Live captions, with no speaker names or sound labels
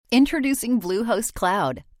Introducing Bluehost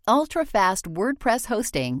Cloud, ultra-fast WordPress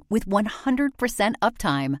hosting with 100%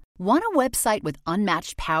 uptime. Want a website with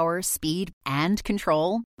unmatched power, speed, and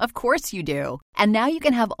control? Of course you do. And now you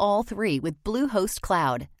can have all three with Bluehost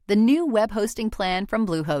Cloud, the new web hosting plan from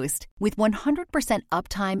Bluehost. With 100%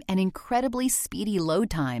 uptime and incredibly speedy load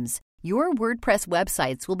times, your WordPress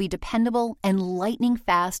websites will be dependable and lightning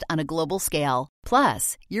fast on a global scale.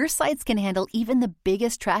 Plus, your sites can handle even the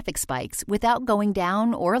biggest traffic spikes without going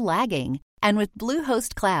down or lagging. And with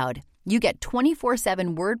Bluehost Cloud, you get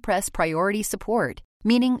 24/7 WordPress priority support,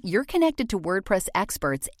 meaning you're connected to WordPress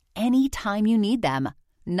experts anytime you need them.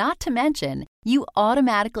 Not to mention, you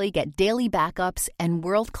automatically get daily backups and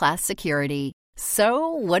world-class security. So,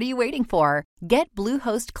 what are you waiting for? Get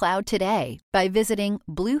Bluehost Cloud today by visiting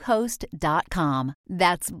Bluehost.com.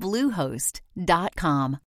 That's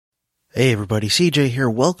Bluehost.com. Hey everybody, CJ here.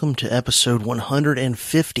 Welcome to episode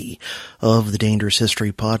 150 of the Dangerous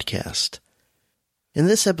History Podcast. In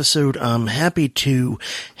this episode, I'm happy to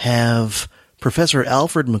have Professor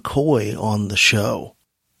Alfred McCoy on the show.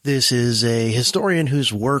 This is a historian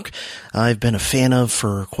whose work I've been a fan of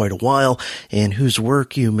for quite a while, and whose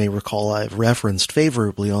work you may recall I've referenced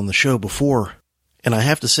favorably on the show before. And I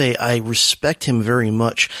have to say, I respect him very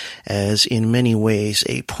much as, in many ways,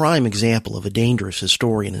 a prime example of a dangerous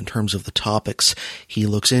historian in terms of the topics he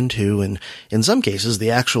looks into, and in some cases, the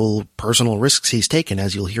actual personal risks he's taken,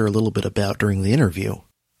 as you'll hear a little bit about during the interview.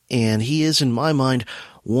 And he is, in my mind,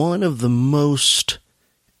 one of the most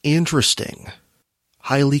interesting,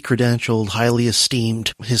 highly credentialed, highly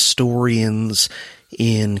esteemed historians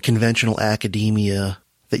in conventional academia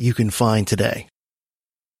that you can find today.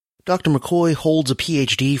 Dr. McCoy holds a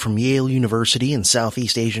PhD from Yale University in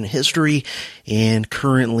Southeast Asian history and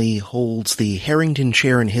currently holds the Harrington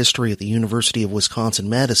Chair in History at the University of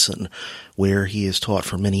Wisconsin-Madison, where he has taught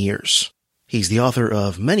for many years. He's the author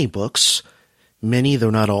of many books, many,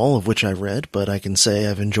 though not all, of which I've read, but I can say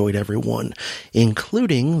I've enjoyed every one,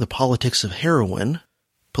 including The Politics of Heroin,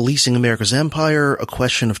 Policing America's Empire, A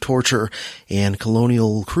Question of Torture, and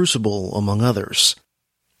Colonial Crucible, among others.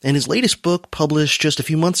 And his latest book, published just a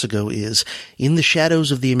few months ago, is In the Shadows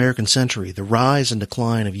of the American Century, The Rise and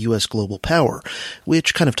Decline of U.S. Global Power,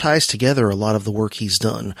 which kind of ties together a lot of the work he's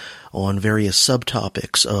done on various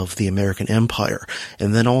subtopics of the American empire,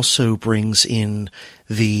 and then also brings in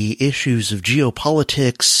the issues of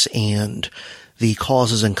geopolitics and the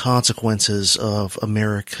causes and consequences of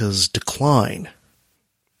America's decline.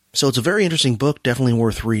 So it's a very interesting book, definitely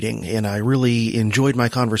worth reading, and I really enjoyed my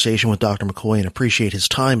conversation with Dr. McCoy and appreciate his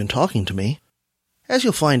time in talking to me. As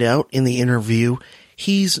you'll find out in the interview,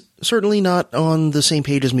 he's certainly not on the same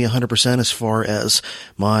page as me 100% as far as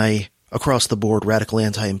my across-the-board radical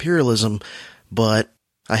anti-imperialism, but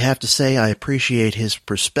I have to say I appreciate his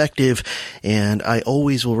perspective, and I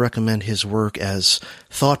always will recommend his work as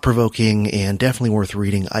thought-provoking and definitely worth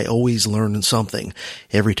reading. I always learn something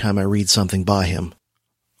every time I read something by him.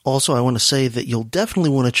 Also, I want to say that you'll definitely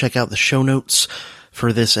want to check out the show notes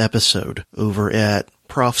for this episode over at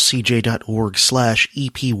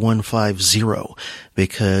profcj.org/EP150,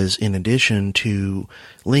 because in addition to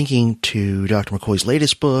linking to Dr. McCoy's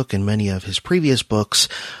latest book and many of his previous books,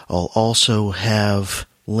 I'll also have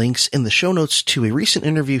links in the show notes to a recent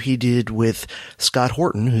interview he did with Scott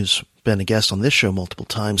Horton, who's been a guest on this show multiple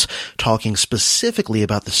times, talking specifically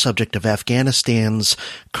about the subject of Afghanistan's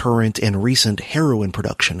current and recent heroin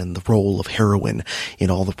production and the role of heroin in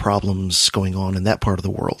all the problems going on in that part of the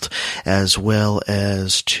world, as well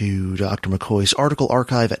as to Dr. McCoy's article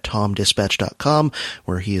archive at tomdispatch.com,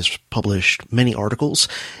 where he has published many articles,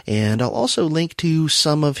 and I'll also link to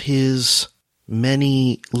some of his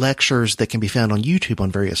many lectures that can be found on YouTube on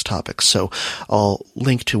various topics. So I'll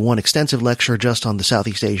link to one extensive lecture just on the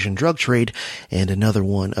Southeast Asian drug trade and another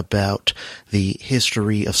one about the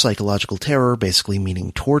history of psychological terror, basically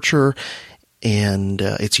meaning torture, and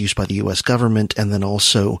its use by the U.S. government, and then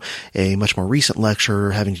also a much more recent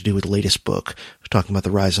lecture having to do with the latest book, talking about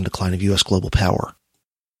the rise and decline of U.S. global power.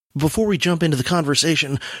 Before we jump into the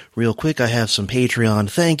conversation, real quick, I have some Patreon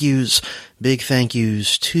thank yous. Big thank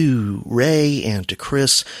yous to Ray and to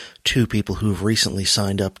Chris, two people who have recently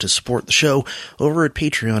signed up to support the show over at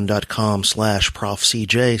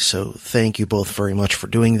patreon.com/profcj, so thank you both very much for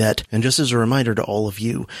doing that. And just as a reminder to all of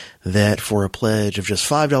you that for a pledge of just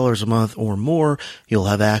 $5 a month or more, you'll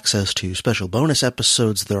have access to special bonus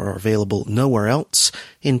episodes that are available nowhere else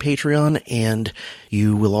in Patreon, and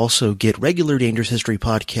you will also get regular Dangerous History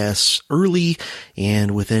podcasts early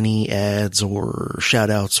and with any ads or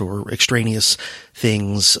shout-outs or extraneous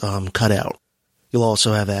things cut out. You'll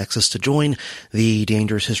also have access to join the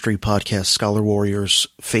Dangerous History Podcast Scholar Warriors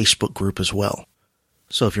Facebook group as well.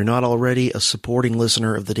 So if you're not already a supporting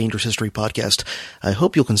listener of the Dangerous History Podcast, I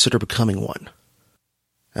hope you'll consider becoming one.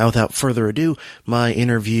 Now, without further ado, my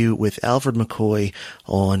interview with Alfred McCoy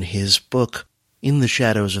on his book, In the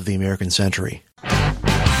Shadows of the American Century.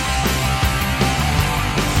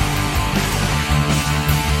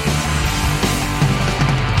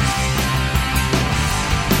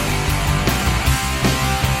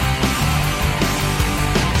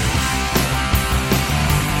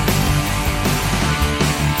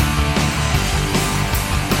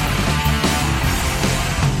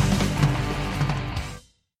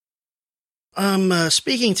 I'm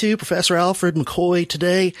speaking to Professor Alfred McCoy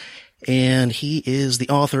today, and he is the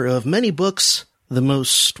author of many books, the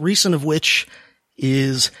most recent of which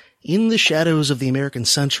is In the Shadows of the American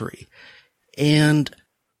Century. And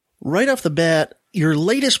right off the bat, your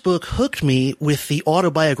latest book hooked me with the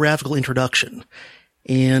autobiographical introduction.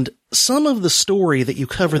 And some of the story that you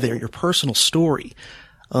cover there, your personal story,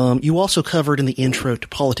 you also covered in the intro to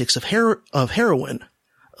Politics of Heroin.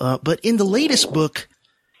 But in the latest book,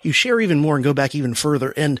 you share even more and go back even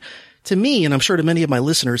further. And to me, and I'm sure to many of my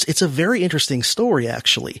listeners, it's a very interesting story,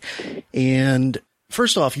 actually. And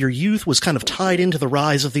first off, your youth was kind of tied into the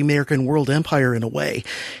rise of the American world empire in a way.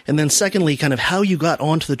 And then secondly, kind of how you got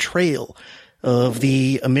onto the trail of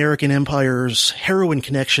the American empire's heroin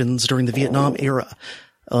connections during the Vietnam era.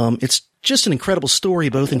 It's just an incredible story,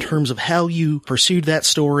 both in terms of how you pursued that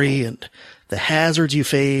story and the hazards you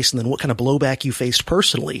faced, and then what kind of blowback you faced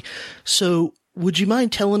personally. So would you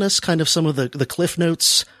mind telling us kind of some of the cliff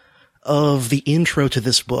notes of the intro to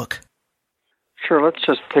this book? Sure. Let's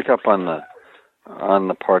just pick up on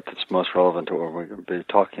the part that's most relevant to what we're going to be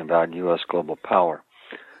talking about, U.S. global power.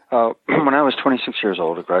 When I was 26 years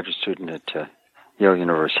old, a graduate student at Yale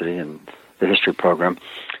University in the history program,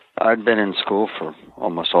 I'd been in school for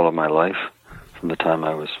almost all of my life, from the time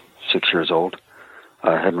I was 6 years old.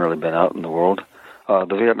 I hadn't really been out in the world.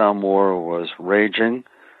 The Vietnam War was raging.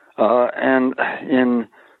 And in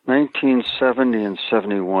 1970 and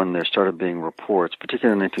 71, there started being reports,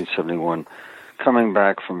 particularly in 1971, coming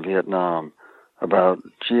back from Vietnam about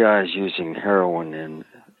GIs using heroin in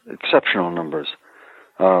exceptional numbers.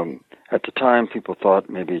 At the time, people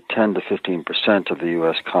thought maybe 10 to 15% of the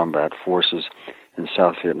U.S. combat forces in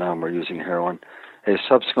South Vietnam were using heroin. A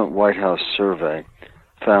subsequent White House survey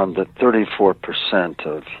found that 34%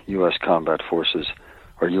 of U.S. combat forces,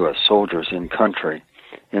 or U.S. soldiers in country,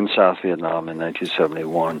 in South Vietnam in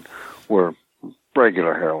 1971 were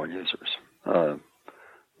regular heroin users,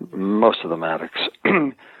 most of them addicts,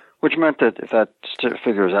 which meant that if that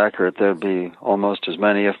figure is accurate, there'd be almost as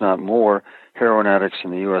many, if not more, heroin addicts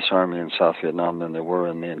in the U.S. Army in South Vietnam than there were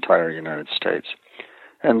in the entire United States.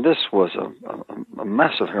 And this was a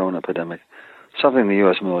massive heroin epidemic, something the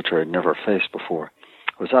U.S. military had never faced before.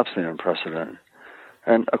 It was absolutely unprecedented.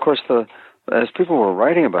 And, of course, as people were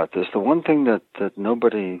writing about this, the one thing that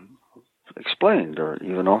nobody explained or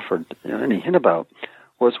even offered any hint about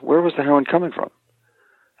was, where was the heroin coming from?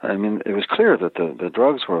 I mean, it was clear that the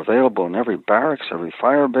drugs were available in every barracks, every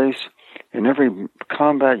fire base, in every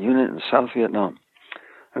combat unit in South Vietnam.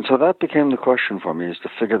 And so that became the question for me, is to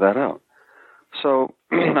figure that out. So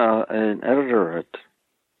an editor at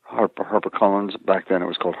HarperCollins, back then it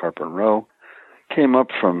was called Harper & Row, came up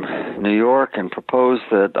from New York and proposed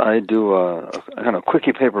that I do a kind of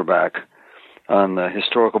quickie paperback on the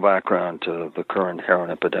historical background to the current heroin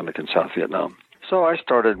epidemic in South Vietnam. So I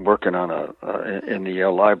started working on in the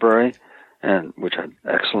Yale Library, and which had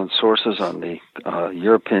excellent sources on the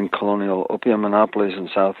European colonial opium monopolies in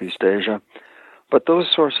Southeast Asia. But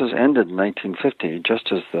those sources ended in 1950,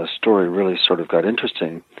 just as the story really sort of got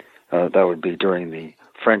interesting. That would be during the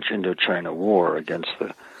French Indochina War against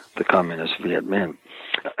the communist Viet Minh.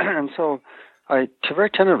 And so I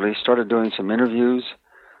very tentatively started doing some interviews,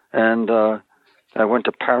 and I went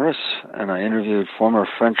to Paris and I interviewed former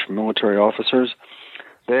French military officers.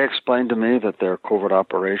 They explained to me that their covert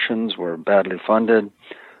operations were badly funded.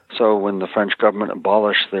 So when the French government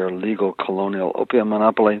abolished their legal colonial opium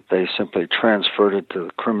monopoly, they simply transferred it to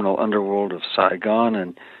the criminal underworld of Saigon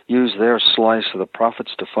and used their slice of the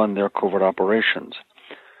profits to fund their covert operations.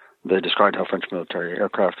 They described how French military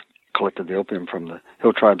aircraft collected the opium from the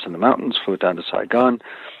hill tribes in the mountains, flew it down to Saigon,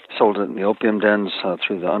 sold it in the opium dens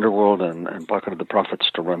through the underworld, and pocketed the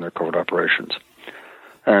profits to run their covert operations.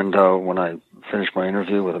 And when I finished my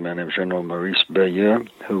interview with a man named General Maurice Bayeux,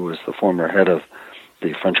 who was the former head of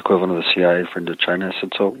the French equivalent of the CIA for Indochina, I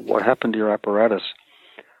said, so what happened to your apparatus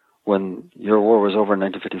when your war was over in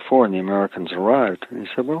 1954 and the Americans arrived? And he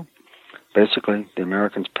said, well, basically the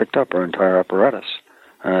Americans picked up our entire apparatus,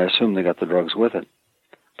 and I assume they got the drugs with it.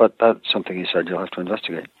 But that's something he said you'll have to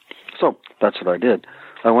investigate. So that's what I did.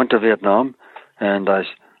 I went to Vietnam, and I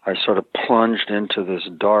sort of plunged into this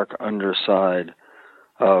dark underside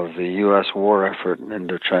of the U.S. war effort in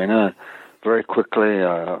Indochina. Very quickly,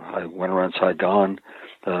 I went around Saigon.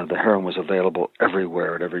 The heroin was available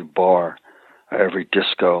everywhere, at every bar, every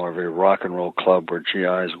disco, every rock and roll club where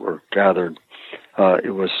GIs were gathered.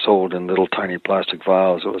 It was sold in little tiny plastic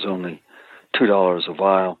vials. It was only $2 a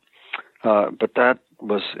vial. But that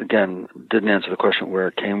was, again, didn't answer the question where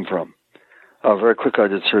it came from. Very quickly, I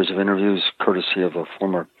did a series of interviews, courtesy of a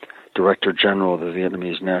former Director General of the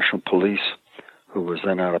Vietnamese National Police, who was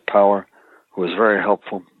then out of power, who was very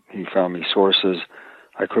helpful. He found me sources.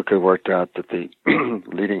 I quickly worked out that the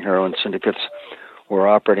leading heroin syndicates were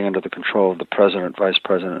operating under the control of the president, vice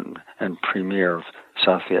president, and premier of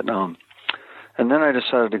South Vietnam. And then I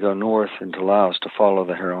decided to go north into Laos to follow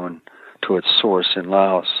the heroin to its source in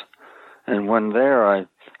Laos. And when there, I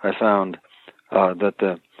found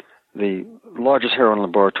that the largest heroin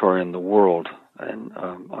laboratory in the world, and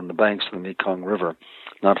on the banks of the Mekong River,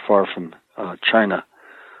 not far from China,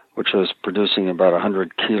 which was producing about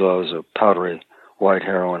 100 kilos of powdery white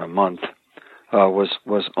heroin a month,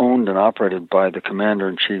 was owned and operated by the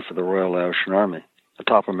commander-in-chief of the Royal Laotian Army, a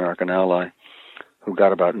top American ally, who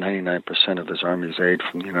got about 99% of his army's aid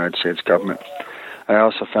from the United States government. I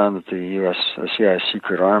also found that the CIA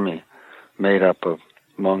secret army, made up of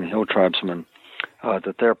Hmong hill tribesmen,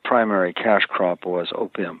 that their primary cash crop was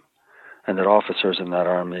opium, and that officers in that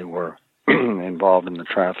army were involved in the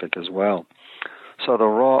traffic as well. So the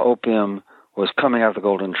raw opium was coming out of the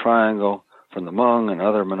Golden Triangle from the Hmong and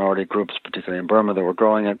other minority groups, particularly in Burma, that were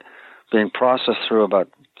growing it, being processed through about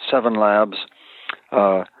 7 labs,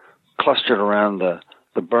 clustered around the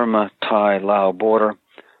Burma-Thai-Lao border,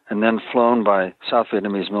 and then flown by South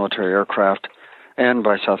Vietnamese military aircraft and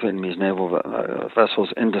by South Vietnamese naval vessels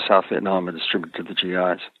into South Vietnam and distributed to the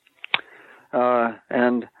GIs.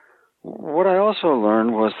 And what I also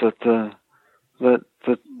learned was that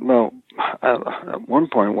at one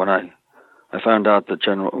point when I found out that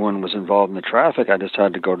General Owen was involved in the traffic, I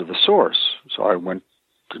decided to go to the source. So I went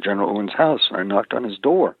to General Owen's house and I knocked on his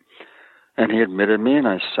door. And he admitted me, and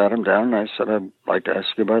I sat him down, and I said, I'd like to ask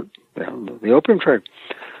you about the opium trade.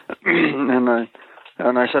 and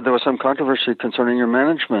I said there was some controversy concerning your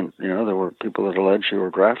management. You know, there were people that alleged you were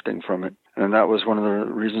grafting from it. And that was one of the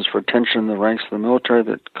reasons for tension in the ranks of the military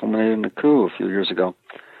that culminated in a coup a few years ago.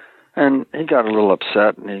 And he got a little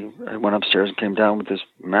upset, and he went upstairs and came down with this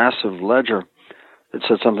massive ledger that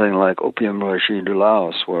said something like Opium Régie du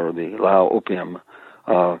Laos, or the Lao Opium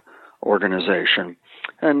Organization.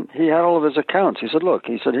 And he had all of his accounts. He said, look,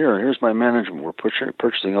 here's my management. We're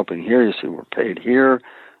purchasing opium here. You see, we're paid here.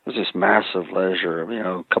 There's this massive ledger, you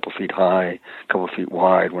know, a couple feet high, a couple feet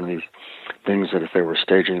wide, one of these things that if they were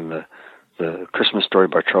staging the Christmas Story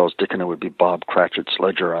by Charles Dickens, it would be Bob Cratchit's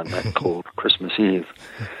ledger on that cold Christmas Eve.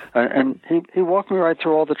 And he walked me right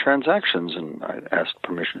through all the transactions, and I asked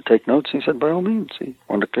permission to take notes. He said, by all means. He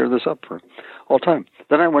wanted to clear this up for all time.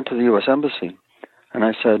 Then I went to the U.S. Embassy, and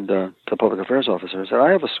I said to the public affairs officer, I said, I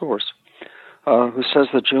have a source who says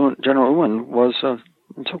that General Owen was,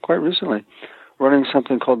 until quite recently, running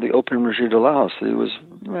something called the Opium Régie de Laos. He was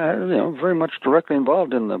very much directly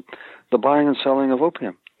involved in the buying and selling of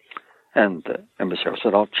opium. And the embassy officer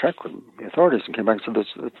said, I'll check with the authorities, and came back and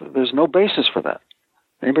said, there's no basis for that.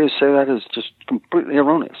 Anybody say that is just completely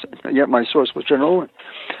erroneous. Yet my source was General Owen.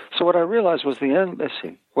 So what I realized was the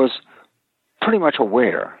embassy was pretty much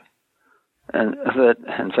aware, and that,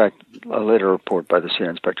 in fact, a later report by the CIA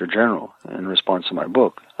Inspector General in response to my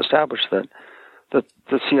book established that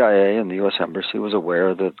the CIA and the U.S. Embassy was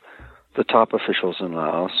aware that the top officials in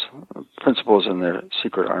Laos, principals in their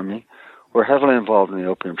secret army, were heavily involved in the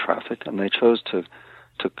opium traffic, and they chose to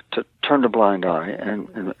turn a blind eye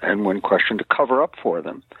and when questioned, to cover up for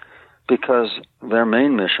them, because their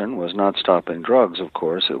main mission was not stopping drugs, of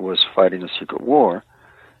course. It was fighting a secret war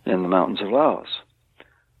in the mountains of Laos.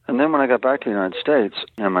 And then when I got back to the United States,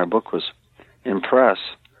 and my book was in press,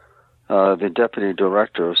 the deputy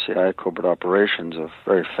director of CIA corporate operations, a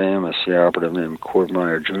very famous CIA operative named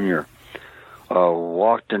Cordmeyer Jr.,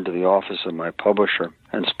 walked into the office of my publisher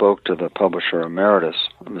and spoke to the publisher emeritus,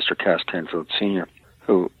 Mr. Cass Canfield Sr.,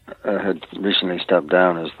 who had recently stepped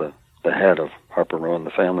down as the head of Harper Row, and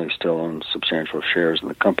the family still owns substantial shares in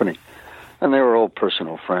the company. And they were old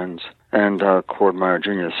personal friends. And Cordmeyer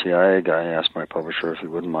Jr., the CIA guy, asked my publisher if he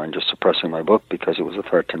wouldn't mind just suppressing my book because it was a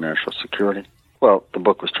threat to national security. Well, the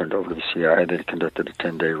book was turned over to the CIA. They conducted a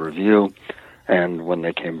 10-day review. And when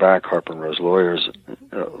they came back, Harper Row's lawyers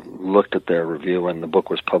looked at their review, and the book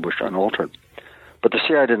was published unaltered. But the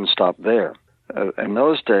CIA didn't stop there. In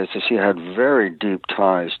those days, the CIA had very deep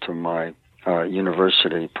ties to my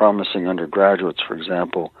university. Promising undergraduates, for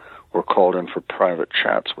example, were called in for private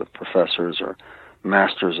chats with professors or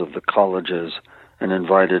masters of the colleges and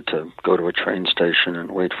invited to go to a train station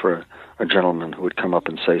and wait for a gentleman who would come up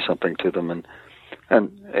and say something to them.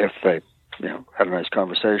 And if they had a nice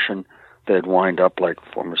conversation, they'd wind up like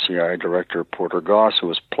former CIA Director Porter Goss, who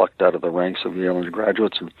was plucked out of the ranks of Yale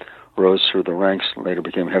undergraduates and rose through the ranks and later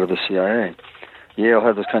became head of the CIA. Yale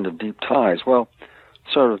had this kind of deep ties. Well,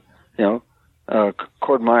 sort of,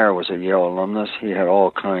 Cord Meyer was a Yale alumnus. He had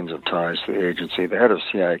all kinds of ties to the agency. The head of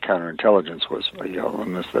CIA counterintelligence was a Yale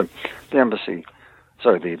alumnus. The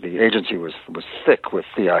agency was thick with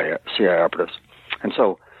CIA operatives. And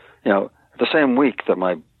so, the same week that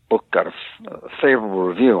my book got a favorable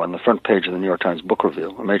review on the front page of the New York Times Book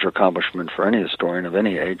Review, a major accomplishment for any historian of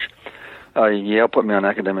any age, Yale put me on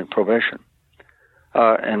academic probation.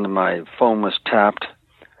 And my phone was tapped.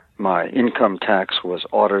 My income tax was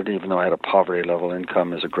audited, even though I had a poverty-level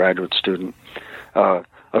income as a graduate student.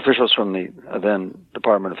 Officials from the then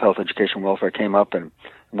Department of Health, Education, and Welfare came up and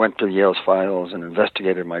went to Yale's files and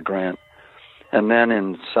investigated my grant. And then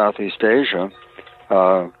in Southeast Asia,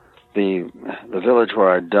 the village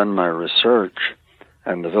where I'd done my research,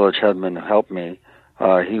 and the village headman who helped me,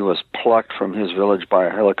 he was plucked from his village by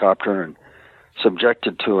a helicopter and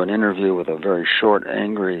subjected to an interview with a very short,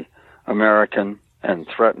 angry American, and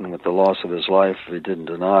threatened with the loss of his life if he didn't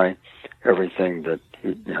deny everything that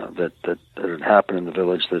had happened in the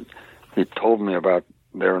village, that he told me about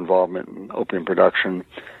their involvement in opium production,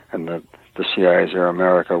 and that the CIA's Air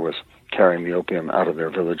America was carrying the opium out of their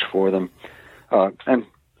village for them. And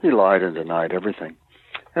he lied and denied everything.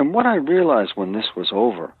 And what I realized when this was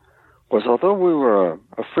over was, although we were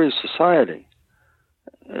a free society,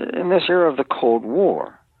 in this era of the Cold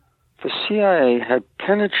War, the CIA had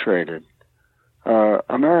penetrated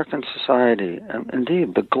American society, and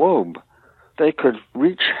indeed the globe. They could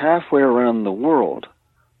reach halfway around the world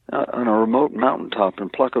on a remote mountaintop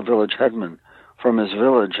and pluck a village headman from his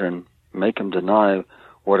village and make him deny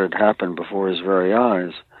what had happened before his very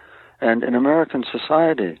eyes. And in American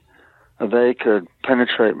society, they could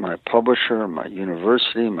penetrate my publisher, my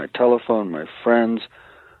university, my telephone, my friends,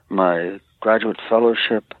 my graduate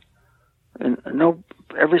fellowship. And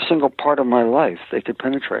every single part of my life they could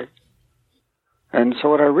penetrate. And so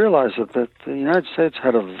what I realized is that the United States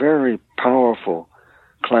had a very powerful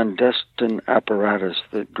clandestine apparatus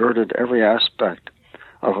that girded every aspect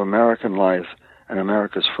of American life and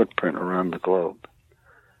America's footprint around the globe.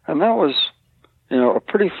 And that was, a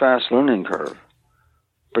pretty fast learning curve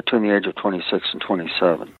between the age of 26 and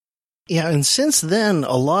 27. Yeah, and since then,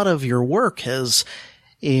 a lot of your work has,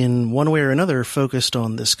 in one way or another, focused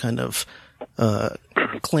on this kind of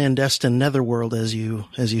clandestine netherworld, as you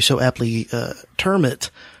so aptly term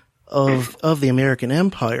it, of the American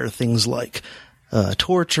empire. Things like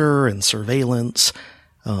torture and surveillance,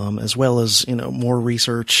 as well as more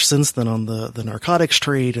research since then on the narcotics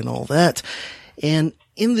trade and all that. And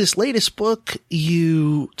in this latest book,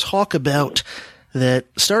 you talk about that,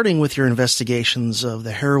 starting with your investigations of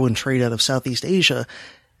the heroin trade out of Southeast Asia,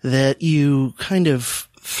 that you kind of,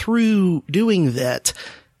 through doing that,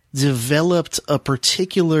 developed a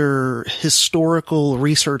particular historical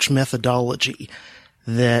research methodology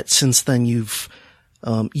that since then you've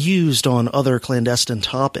used on other clandestine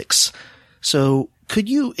topics. So could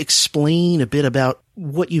you explain a bit about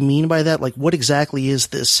what you mean by that? Like, what exactly is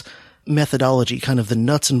this methodology, kind of the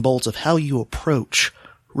nuts and bolts of how you approach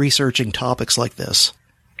researching topics like this?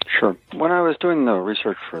 Sure. When I was doing the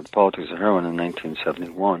research for the politics of heroin in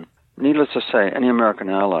 1971, needless to say, any American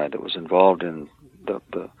ally that was involved in the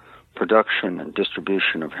production and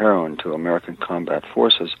distribution of heroin to American combat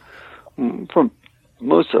forces, from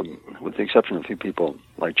most of them, with the exception of a few people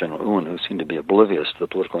like General Owen, who seemed to be oblivious to the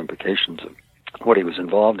political implications of what he was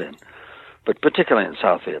involved in, but particularly in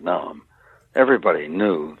South Vietnam, everybody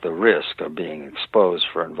knew the risk of being exposed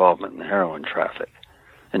for involvement in the heroin traffic.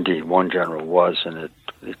 Indeed, one general was, and it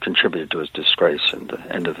contributed to his disgrace and the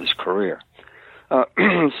end of his career.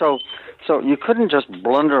 So you couldn't just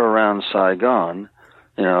blunder around Saigon,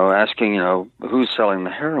 asking, who's selling the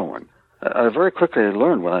heroin. I very quickly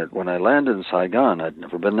learned when I landed in Saigon, I'd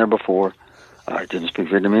never been there before. I didn't speak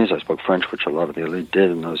Vietnamese. I spoke French, which a lot of the elite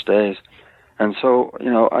did in those days. And so,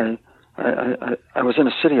 I was in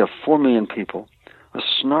a city of 4 million people, a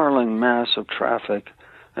snarling mass of traffic,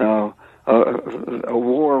 a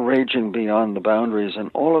war raging beyond the boundaries,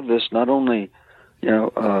 and all of this not only,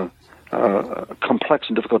 complex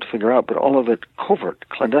and difficult to figure out, but all of it covert,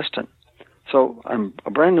 clandestine. So I'm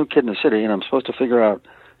a brand new kid in the city, and I'm supposed to figure out,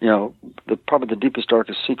 probably the deepest,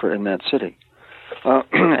 darkest secret in that city.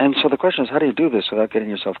 And so the question is, how do you do this without getting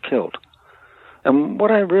yourself killed? And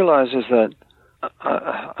what I realized is that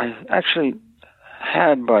I actually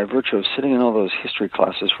had, by virtue of sitting in all those history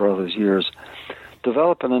classes for all those years,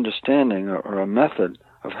 developed an understanding or a method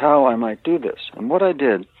of how I might do this. And what I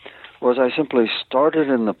did was I simply started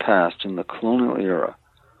in the past, in the colonial era,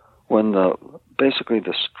 when basically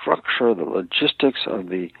the structure, the logistics of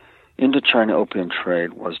the Indochina opium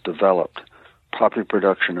trade was developed. Poppy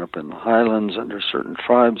production up in the highlands under certain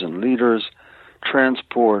tribes and leaders,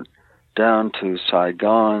 transport down to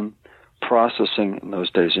Saigon, processing in those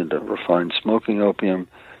days into refined smoking opium,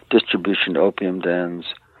 distribution to opium dens.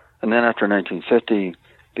 And then after 1950,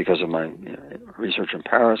 because of my research in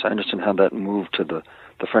Paris, I understood how that moved to the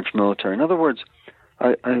French military. In other words,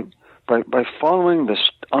 by following the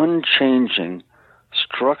unchanging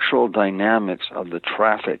structural dynamics of the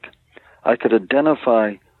traffic, I could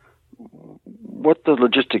identify what the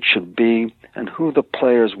logistics should be and who the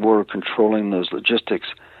players were controlling those logistics,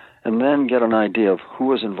 and then get an idea of who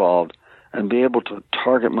was involved and be able to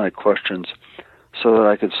target my questions so that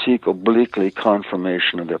I could seek obliquely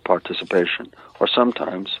confirmation of their participation, or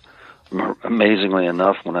sometimes, amazingly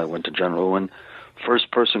enough, when I went to General Owen,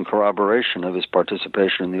 first-person corroboration of his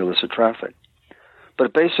participation in the illicit traffic.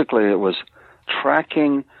 But basically it was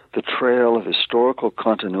tracking the trail of historical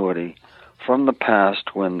continuity from the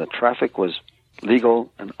past when the traffic was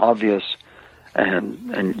legal and obvious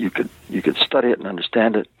and you could study it and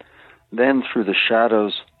understand it, then through the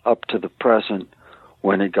shadows up to the present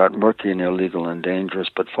when it got murky and illegal and dangerous,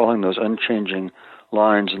 but following those unchanging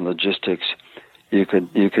lines and logistics, you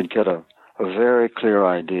could get a very clear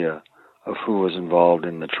idea of who was involved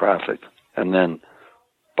in the traffic, and then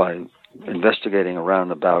by investigating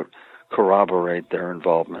around about, corroborate their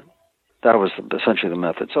involvement. That was essentially the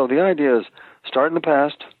method. So the idea is start in the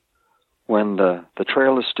past when the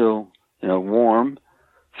trail is still warm,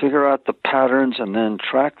 figure out the patterns, and then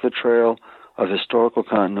track the trail of historical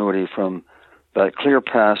continuity from that clear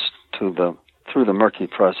past through the murky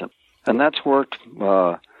present. And that's worked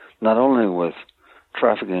not only with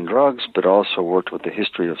trafficking in drugs, but also worked with the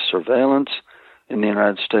history of surveillance in the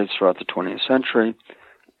United States throughout the 20th century,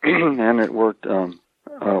 and it worked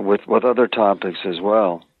with other topics as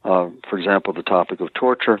well. For example, the topic of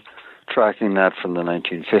torture, tracking that from the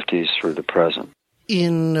 1950s through the present.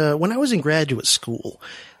 When I was in graduate school,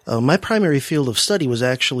 my primary field of study was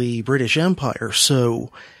actually British Empire.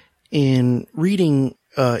 So in reading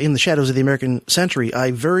In the Shadows of the American Century,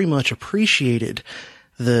 I very much appreciated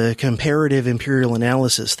the comparative imperial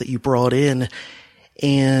analysis that you brought in,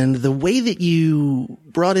 and the way that you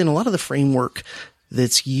brought in a lot of the framework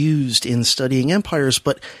that's used in studying empires,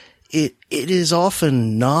 but it is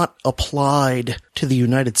often not applied to the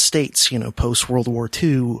United States, post-World War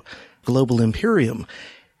II global imperium.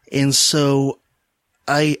 And so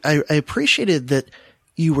I appreciated that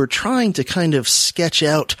you were trying to kind of sketch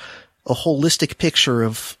out a holistic picture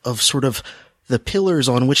of sort of the pillars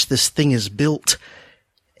on which this thing is built.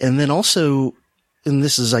 And then also, and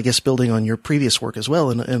this is, I guess, building on your previous work as well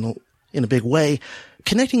in a big way,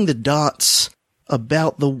 connecting the dots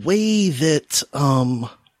about the way that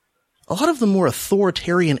a lot of the more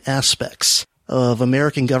authoritarian aspects of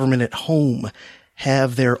American government at home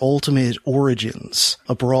have their ultimate origins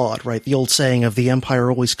abroad, right? The old saying of the empire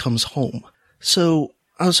always comes home. So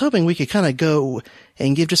I was hoping we could kind of go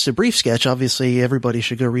and give just a brief sketch. Obviously, everybody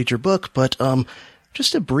should go read your book, but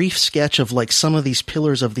just a brief sketch of like some of these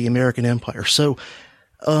pillars of the American empire. So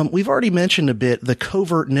we've already mentioned a bit the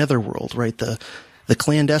covert netherworld, right? The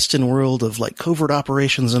clandestine world of like covert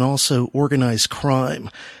operations and also organized crime.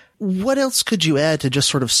 What else could you add to just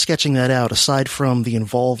sort of sketching that out aside from the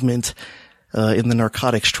involvement in the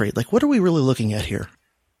narcotics trade? Like, what are we really looking at here?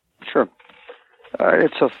 Sure.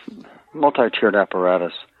 It's a multi-tiered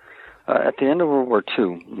apparatus. At the end of World War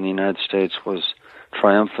II, the United States was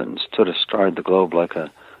triumphant and stood astride the globe like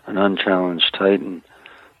an unchallenged titan.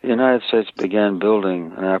 The United States began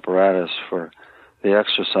building an apparatus for the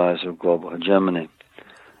exercise of global hegemony.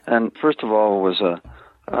 And first of all was a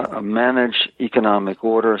managed economic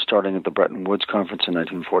order starting at the Bretton Woods Conference in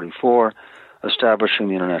 1944, establishing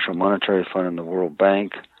the International Monetary Fund and the World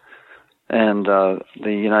Bank. And the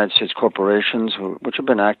United States corporations, which have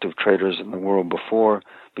been active traders in the world before,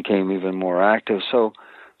 became even more active. So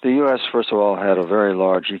the U.S., first of all, had a very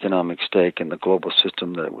large economic stake in the global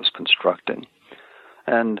system that it was constructing.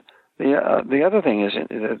 And the other thing is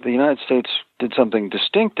that the United States did something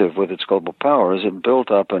distinctive with its global power, is it built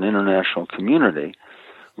up an international community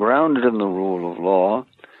grounded in the rule of law,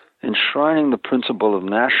 enshrining the principle of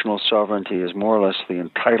national sovereignty as more or less the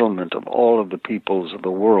entitlement of all of the peoples of the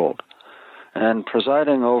world, and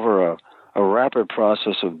presiding over a rapid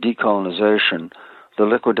process of decolonization the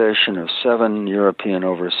liquidation of 7 European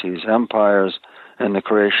overseas empires, and the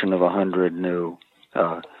creation of 100 new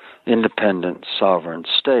independent sovereign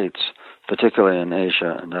states, particularly in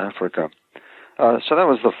Asia and Africa. So that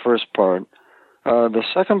was the first part. The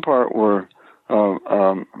second part were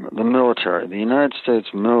the military. The United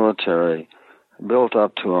States military built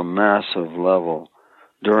up to a massive level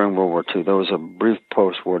during World War II. There was a brief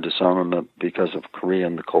post-war disarmament because of Korea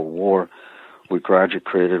and the Cold War. We gradually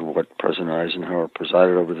created what President Eisenhower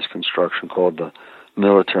presided over this construction called the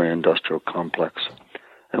military-industrial complex.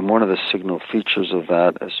 And one of the signal features of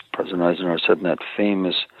that, as President Eisenhower said in that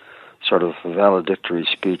famous sort of valedictory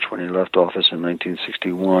speech when he left office in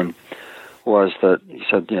 1961, was that he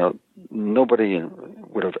said, nobody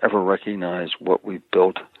would have ever recognized what we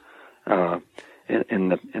built in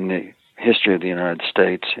the history of the United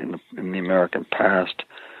States, in the American past.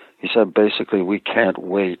 He said, basically, we can't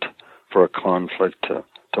wait for a conflict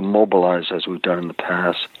to mobilize as we've done in the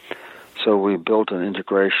past. So we built an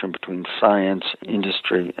integration between science,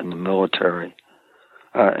 industry, and the military,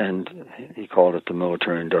 and he called it the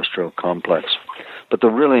military-industrial complex. But the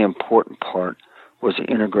really important part was the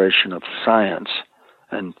integration of science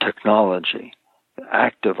and technology,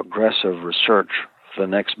 active, aggressive research for the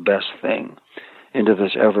next best thing into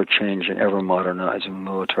this ever-changing, ever-modernizing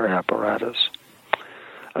military apparatus.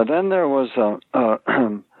 Then there was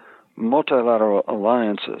multilateral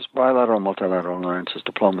alliances, bilateral, multilateral alliances,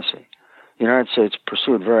 diplomacy. The United States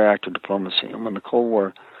pursued very active diplomacy, and when the Cold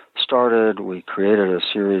War started, we created a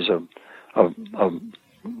series of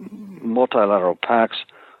multilateral pacts,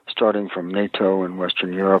 starting from NATO in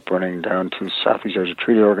Western Europe, running down to Southeast Asia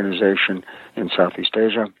Treaty Organization in Southeast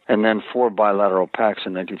Asia, and then 4 bilateral pacts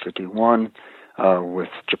in 1951 with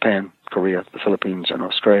Japan, Korea, the Philippines, and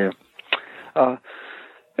Australia. The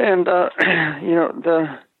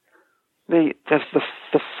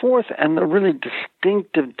fourth and the really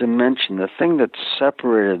distinctive dimension, the thing that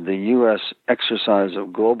separated the U.S. exercise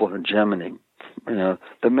of global hegemony,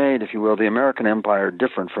 that made, if you will, the American empire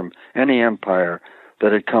different from any empire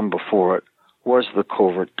that had come before it, was the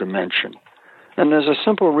covert dimension. And there's a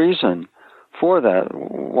simple reason for that,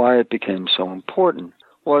 why it became so important,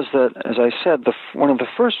 was that, as I said, one of the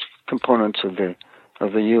first components of the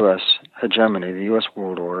U.S. hegemony, the U.S.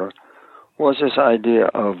 world order, was this idea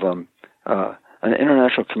of an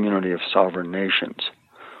international community of sovereign nations.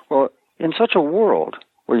 Well, in such a world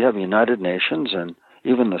where you have the United Nations and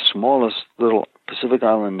even the smallest little Pacific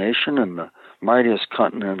Island nation and the mightiest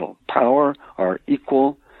continental power are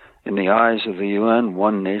equal in the eyes of the UN,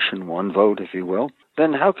 one nation, one vote, if you will,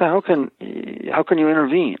 then how can you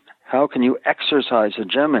intervene? How can you exercise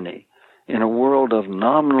hegemony in a world of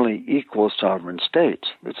nominally equal sovereign states?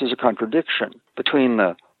 This is a contradiction between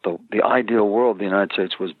the ideal world the United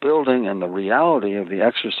States was building and the reality of the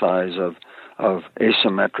exercise of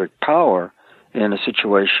asymmetric power in a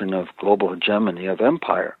situation of global hegemony of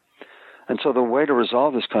empire. And so the way to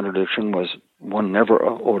resolve this contradiction was one never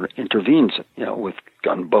intervenes, with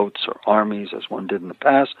gunboats or armies as one did in the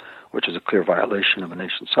past, which is a clear violation of a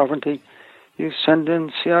nation's sovereignty. You send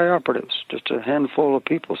in CIA operatives, just a handful of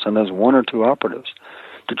people, sometimes 1 or 2 operatives,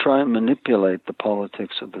 to try and manipulate the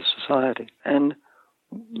politics of the society. And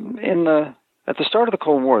at the start of the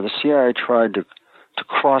Cold War, the CIA tried to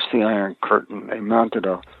cross the Iron Curtain. They mounted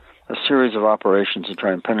a series of operations to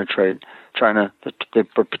try and penetrate China. They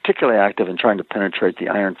were particularly active in trying to penetrate the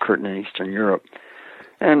Iron Curtain in Eastern Europe.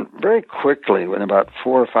 And very quickly, in about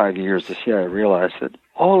 4 or 5 years, the CIA realized that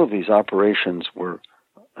all of these operations were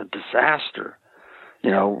a disaster.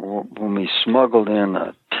 When we smuggled in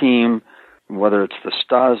a team, whether it's the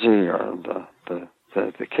Stasi or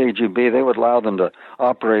the KGB, they would allow them to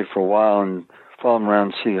operate for a while and follow them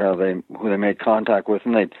around, see who they made contact with,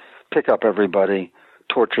 and they'd pick up everybody,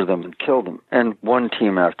 torture them, and kill them. And one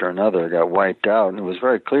team after another got wiped out, and it was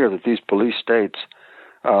very clear that these police states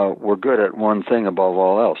were good at one thing above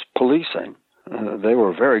all else: policing. They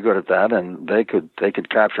were very good at that, and they could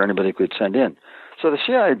capture anybody they could send in. So the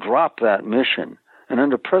CIA dropped that mission, and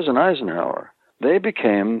under President Eisenhower, they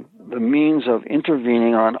became the means of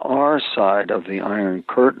intervening on our side of the Iron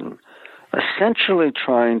Curtain, essentially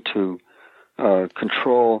trying to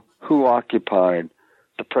control who occupied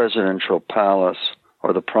the presidential palace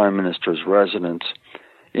or the prime minister's residence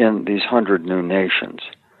in these 100 new nations.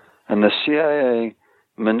 And the CIA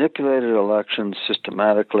manipulated elections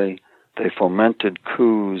systematically. They fomented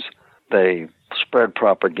coups. They spread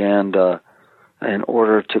propaganda in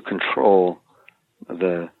order to control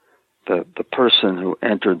the person who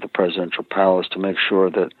entered the presidential palace, to make sure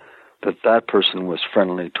that person was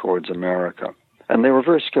friendly towards America. And they were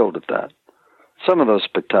very skilled at that. Some of those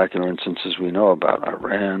spectacular instances we know about: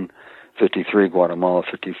 Iran 53, Guatemala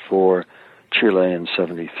 54, Chile in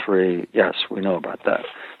 73. Yes, we know about that.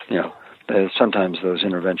 Sometimes those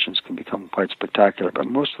interventions can become quite spectacular, but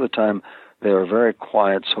most of the time they are very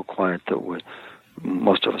quiet, so quiet that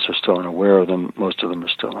most of us are still unaware of them. Most of them are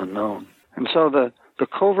still unknown. And so the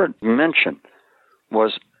covert mention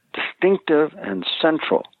was distinctive and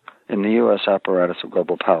central in the U.S. apparatus of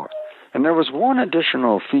global power. And there was one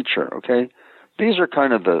additional feature, okay? These are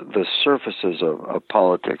kind of the surfaces of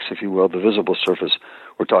politics, if you will, the visible surface.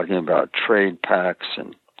 We're talking about trade pacts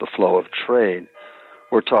and the flow of trade.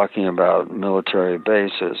 We're talking about military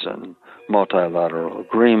bases and multilateral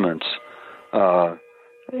agreements.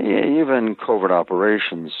 Even covert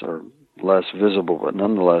operations are less visible, but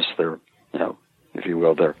nonetheless, they're, if you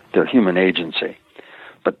will, they're human agency.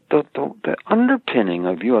 But the underpinning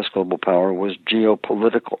of U.S. global power was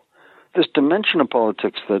geopolitical. This dimension of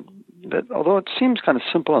politics that although it seems kind of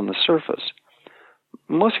simple on the surface,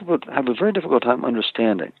 most people have a very difficult time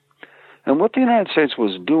understanding. And what the United States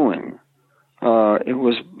was doing, it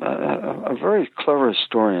was a very clever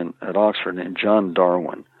historian at Oxford named John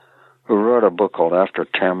Darwin, who wrote a book called After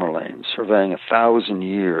Tamerlane, surveying 1,000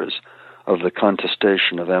 years of the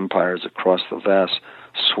contestation of empires across the vast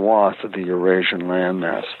swath of the Eurasian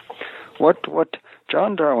landmass. What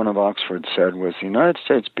John Darwin of Oxford said was the United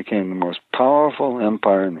States became the most powerful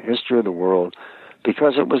empire in the history of the world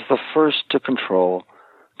because it was the first to control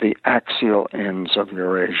the axial ends of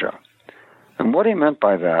Eurasia. And what he meant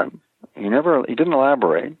by that, he didn't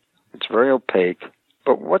elaborate. It's very opaque.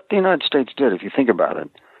 But what the United States did, if you think about it,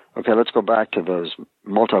 okay, let's go back to those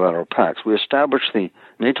multilateral pacts. We established the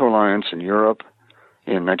NATO alliance in Europe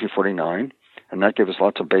in 1949, and that gave us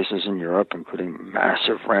lots of bases in Europe, including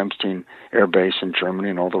massive Ramstein air base in Germany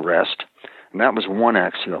and all the rest. And that was one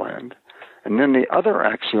axial end. And then the other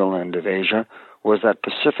axial end of Asia was that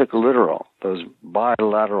Pacific littoral, those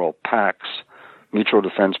bilateral pacts, mutual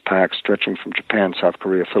defense pacts stretching from Japan, South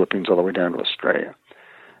Korea, Philippines, all the way down to Australia.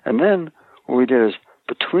 And then what we did is,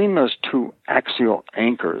 between those two axial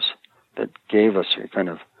anchors that gave us a kind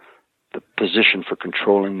of the position for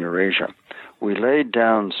controlling Eurasia, we laid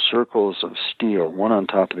down circles of steel, one on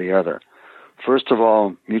top of the other. First of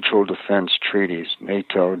all, mutual defense treaties,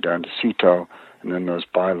 NATO down to CETO, and then those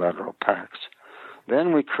bilateral pacts.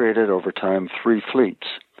 Then we created over time 3 fleets,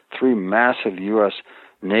 3 massive U.S.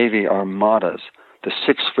 Navy armadas, the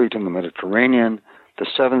 6th Fleet in the Mediterranean, the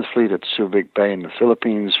 7th Fleet at Subic Bay in the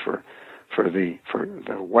Philippines for the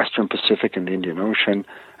Western Pacific and the Indian Ocean,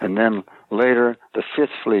 and then later the 5th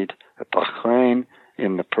Fleet at Bahrain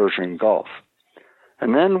in the Persian Gulf.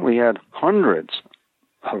 And then we had hundreds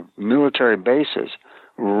of military bases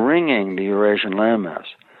ringing the Eurasian landmass.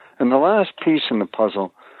 And the last piece in the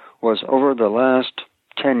puzzle was over the last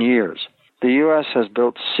 10 years, the U.S. has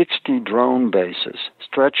built 60 drone bases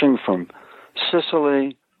stretching from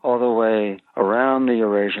Sicily all the way around the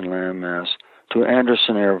Eurasian landmass to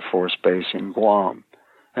Andersen Air Force Base in Guam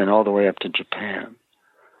and all the way up to Japan.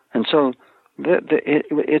 And so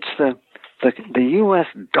it's the U.S.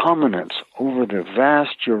 dominance over the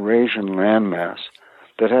vast Eurasian landmass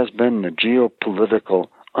that has been the geopolitical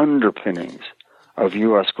underpinnings of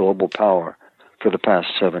U.S. global power for the past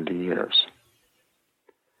 70 years.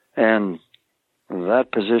 And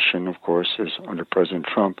that position, of course, is under President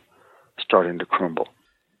Trump starting to crumble.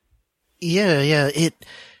 Yeah. It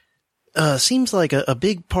seems like a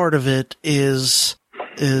big part of it is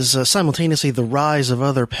simultaneously the rise of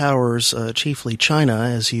other powers, chiefly China,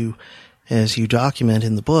 as you document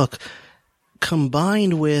in the book,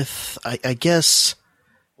 combined with, I guess,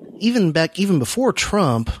 even before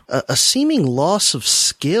Trump, a seeming loss of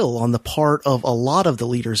skill on the part of a lot of the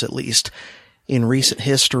leaders, at least in recent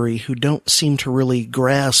history, who don't seem to really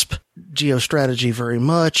grasp geostrategy very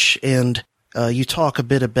much. And you talk a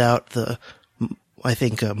bit about the, I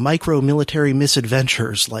think, micro-military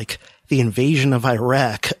misadventures like the invasion of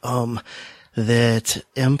Iraq, that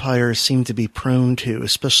empires seem to be prone to,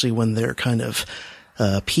 especially when they're kind of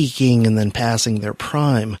peaking and then passing their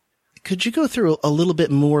prime. Could you go through a little bit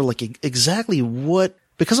more, like exactly what,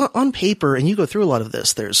 because on paper, and you go through a lot of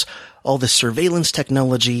this, there's all this surveillance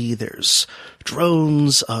technology, there's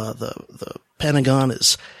drones, the Pentagon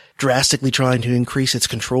is drastically trying to increase its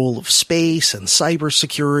control of space and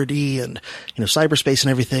cybersecurity and, cyberspace and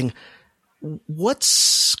everything.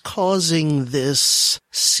 What's causing this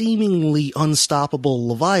seemingly unstoppable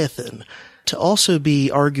Leviathan to also be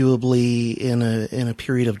arguably in a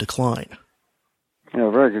period of decline? Yeah,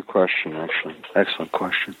 very good question, actually. Excellent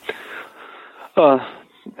question.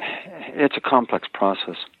 It's a complex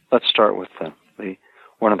process. Let's start with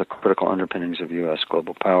one of the critical underpinnings of U.S.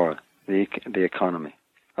 global power, the economy.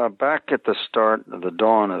 Back at the start of the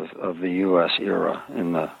dawn of the U.S. era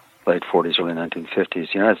in the late 40s, early 1950s, the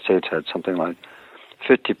United States had something like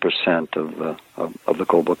 50% of the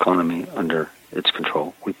global economy under its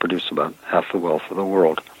control. We produced about half the wealth of the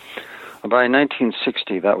world. By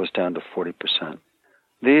 1960, that was down to 40%.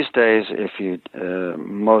 These days,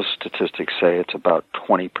 most statistics say it's about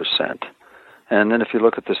 20%. And then if you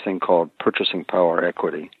look at this thing called purchasing power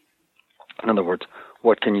equity, in other words,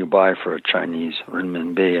 what can you buy for a Chinese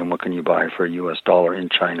renminbi and what can you buy for a U.S. dollar in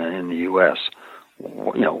China in the U.S.?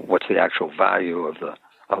 What's the actual value of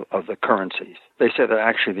the currencies? They say that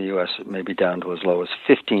actually the U.S. may be down to as low as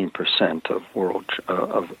 15% of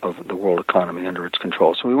the world economy under its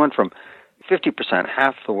control. So we went from 50%,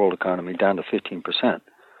 half the world economy, down to 15%.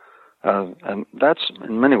 And that's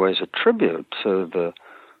in many ways a tribute to the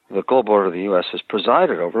global order the U.S. has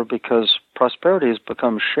presided over, because prosperity has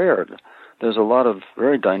become shared. There's a lot of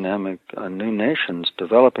very dynamic new nations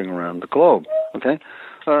developing around the globe. Okay,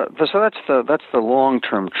 so that's the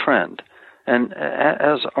long-term trend. And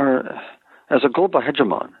as a global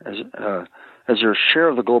hegemon, as your share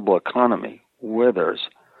of the global economy withers,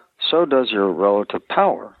 so does your relative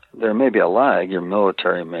power. There may be a lag. Your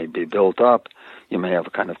military may be built up. You may have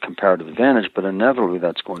a kind of comparative advantage, but inevitably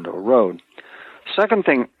that's going to erode. Second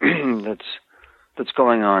thing that's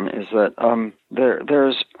going on is that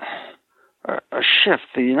there's a shift.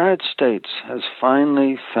 The United States has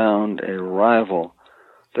finally found a rival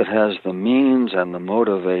that has the means and the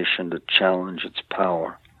motivation to challenge its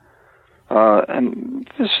power. And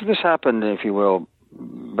this happened, if you will,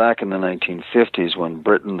 back in the 1950s when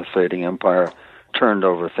Britain, the fading empire, turned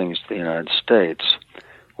over things to the United States.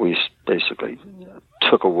 We basically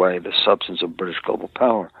took away the substance of British global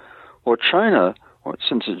power. Well, China,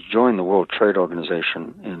 since it joined the World Trade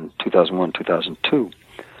Organization in 2001, 2002,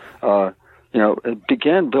 it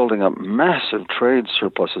began building up massive trade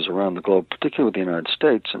surpluses around the globe, particularly with the United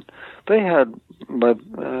States. And they had,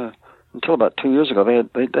 until about 2 years ago, they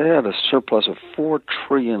had a surplus of $4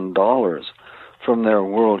 trillion from their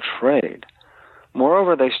world trade.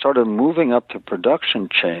 Moreover, they started moving up the production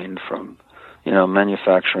chain from,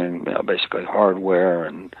 manufacturing, basically hardware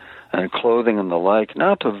and clothing and the like,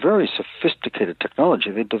 now to very sophisticated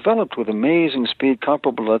technology. They developed with amazing speed,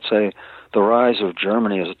 comparable, let's say, the rise of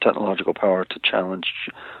Germany as a technological power to challenge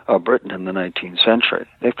Britain in the 19th century.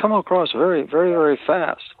 They've come across very, very, very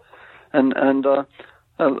fast, and the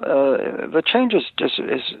change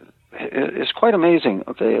is quite amazing.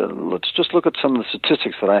 Okay, let's just look at some of the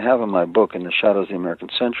statistics that I have in my book, In the Shadows of the American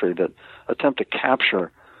Century, that attempt to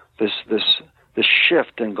capture this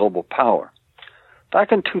shift in global power.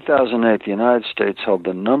 Back in 2008, the United States held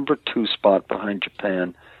the number 2 spot behind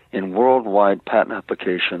Japan in worldwide patent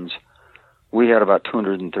applications. We had about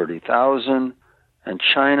 230,000, and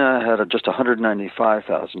China had just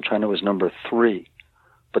 195,000. China was number 3.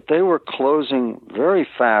 But they were closing very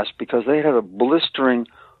fast because they had a blistering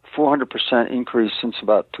 400% increase since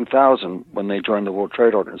about 2000 when they joined the World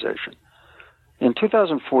Trade Organization. In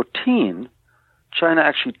 2014, China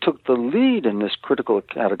actually took the lead in this critical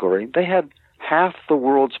category. They had half the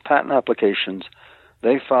world's patent applications.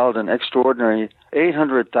 They filed an extraordinary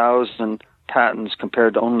 800,000 patents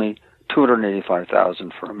compared to only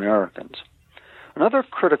 285,000 for Americans. Another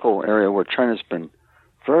critical area where China's been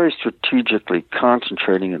very strategically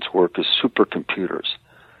concentrating its work is supercomputers.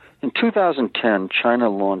 In 2010, China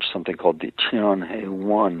launched something called the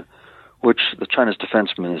Tianhe-1, which the China's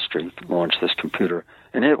Defense Ministry launched this computer,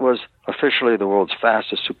 and it was officially the world's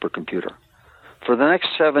fastest supercomputer. For the next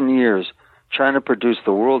 7 years, China produced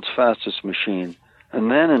the world's fastest machine,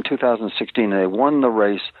 and then in 2016, they won the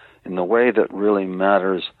race in the way that really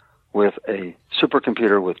matters, with a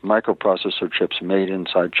supercomputer with microprocessor chips made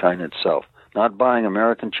inside China itself, not buying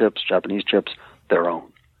American chips, Japanese chips, their own.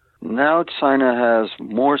 Now China has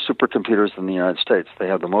more supercomputers than the United States. They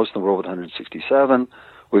have the most in the world with 167.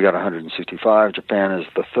 We got 165. Japan is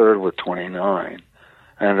the third with 29.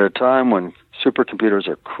 And at a time when supercomputers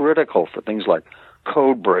are critical for things like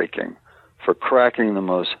code breaking, for cracking the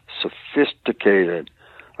most sophisticated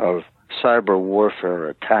of cyber warfare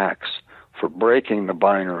attacks, for breaking the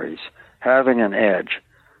binaries, having an edge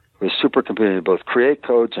with supercomputing to both create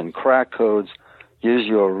codes and crack codes gives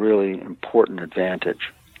you a really important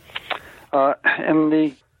advantage. And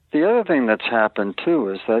the other thing that's happened, too,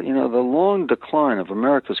 is that, the long decline of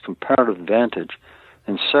America's comparative advantage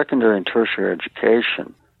in secondary and tertiary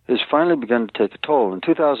education has finally begun to take a toll. In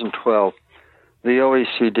 2012, the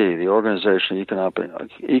OECD, the Organization of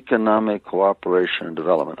Economic Cooperation and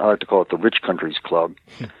Development, I like to call it the Rich Countries Club,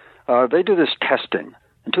 they do this testing.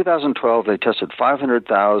 In 2012, they tested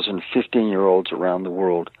 500,000 15-year-olds around the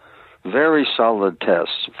world very solid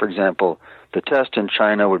tests. For example, the test in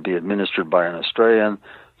China would be administered by an Australian,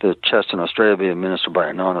 the test in Australia would be administered by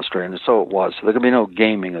a non-Australian, and so it was. So there could be no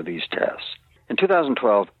gaming of these tests. In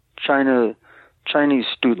 2012, Chinese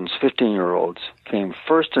students, 15-year-olds, came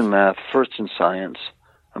first in math, first in science.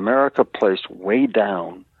 America placed way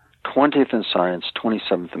down, 20th in science,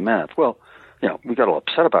 27th in math. Well, we got all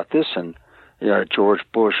upset about this, and George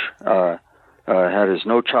Bush had his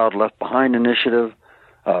No Child Left Behind initiative.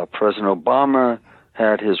 President Obama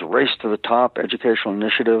had his Race to the Top educational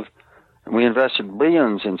initiative. And we invested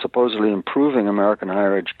billions in supposedly improving American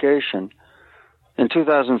higher education. In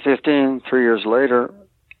 2015, 3 years later,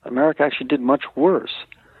 America actually did much worse.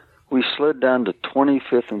 We slid down to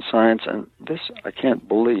 25th in science, and this I can't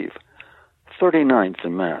believe. 39th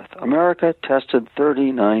in math. America tested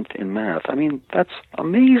 39th in math. I mean, that's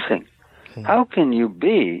amazing. How can you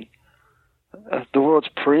be the world's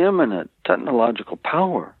preeminent technological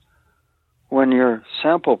power when your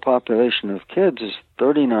sample population of kids is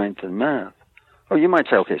 39th in math? Oh, you might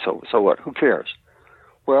say, okay, so what? Who cares?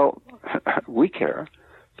 Well, we care,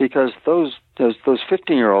 because those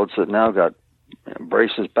 15-year-olds that now got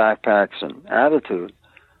braces, backpacks, and attitude,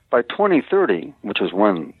 by 2030, which is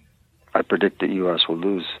when I predict the U.S. will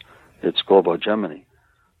lose its global hegemony,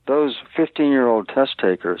 those 15-year-old test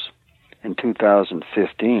takers in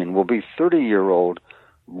 2015 will be 30-year-old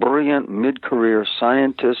brilliant mid-career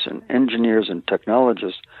scientists and engineers and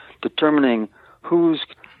technologists determining whose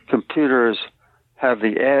computers have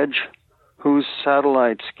the edge, whose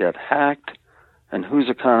satellites get hacked, and whose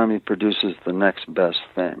economy produces the next best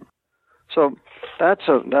thing. So that's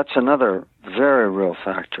another very real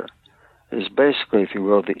factor, is basically, if you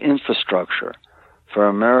will, the infrastructure for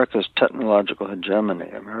America's technological hegemony,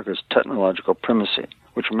 America's technological primacy,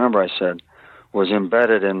 which, remember I said, was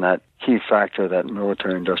embedded in that key factor, that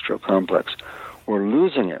military-industrial complex. We're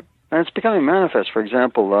losing it. And it's becoming manifest. For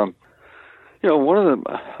example,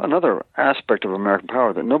 another aspect of American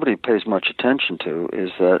power that nobody pays much attention to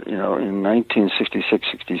is that, in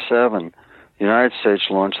 1966-67, the United States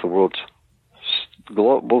launched the world's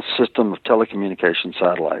global system of telecommunication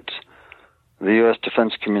satellites. The U.S.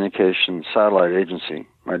 Defense Communications Satellite Agency.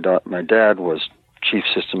 My dad was chief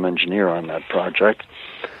system engineer on that project.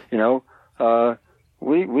 We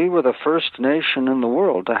were the first nation in the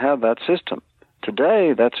world to have that system.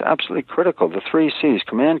 Today, that's absolutely critical. The 3 C's,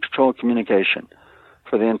 command, control, communication,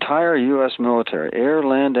 for the entire U.S. military, air,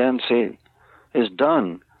 land, and sea, is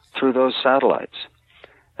done through those satellites.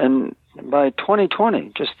 And by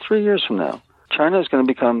 2020, just 3 years from now, China is going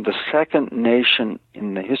to become the second nation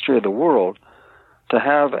in the history of the world to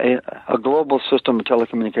have a global system of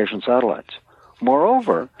telecommunication satellites.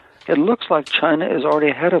 Moreover, it looks like China is already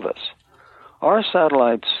ahead of us. Our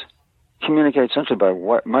satellites communicate essentially by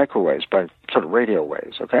microwaves, by sort of radio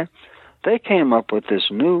waves, okay? They came up with this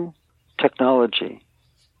new technology,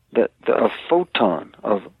 a photon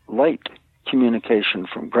of light communication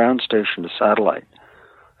from ground station to satellite,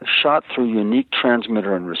 shot through unique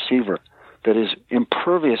transmitter and receiver that is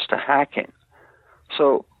impervious to hacking.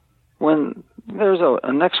 So when there's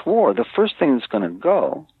a next war, the first thing that's going to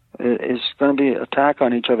go is going to be attack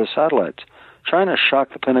on each other's satellites. China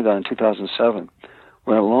shocked the Pentagon in 2007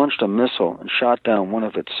 when it launched a missile and shot down one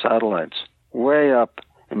of its satellites way up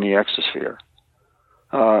in the exosphere.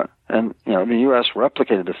 And the U.S.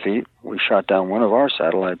 replicated the feat. We shot down one of our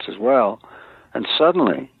satellites as well. And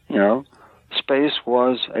suddenly, space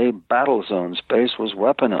was a battle zone. Space was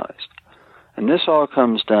weaponized. And this all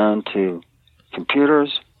comes down to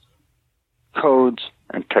computers, codes,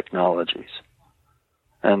 and technologies.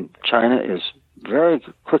 And China is very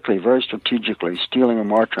quickly, very strategically stealing a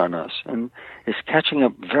march on us and is catching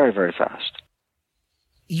up very, very fast.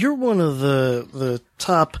 You're one of the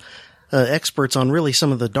top experts on really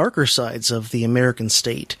some of the darker sides of the American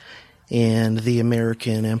state and the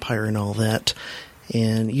American empire and all that.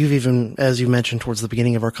 And you've even, as you mentioned towards the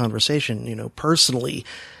beginning of our conversation, personally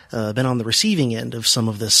been on the receiving end of some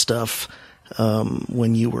of this stuff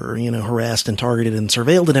when you were, harassed and targeted and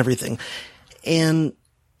surveilled and everything. And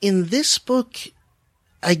in this book,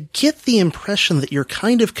 I get the impression that you're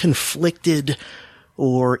kind of conflicted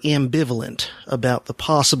or ambivalent about the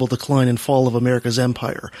possible decline and fall of America's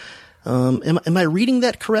empire. Am I reading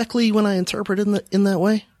that correctly when I interpret it in that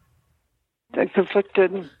way?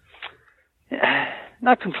 Conflicted?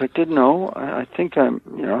 Not conflicted, no. I think I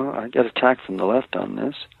get attacked from the left on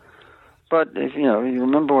this. But if you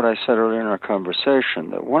remember what I said earlier in our conversation,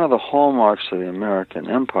 that one of the hallmarks of the American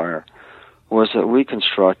empire was that we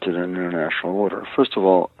constructed an international order. First of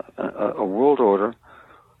all, a world order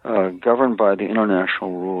governed by the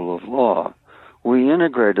international rule of law, we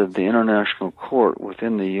integrated the International Court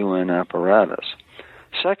within the UN apparatus.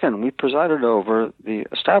 Second, we presided over the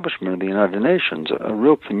establishment of the United Nations, a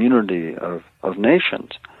real community of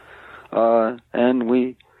nations. And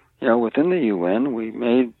we, within the UN, we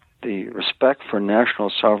made the respect for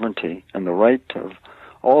national sovereignty and the right of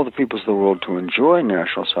all the peoples of the world to enjoy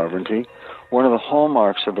national sovereignty one of the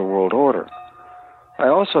hallmarks of the world order. I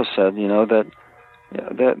also said,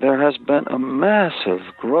 that there has been a massive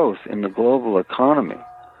growth in the global economy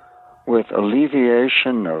with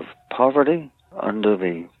alleviation of poverty under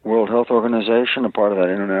the World Health Organization, a part of that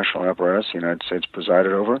international apparatus the United States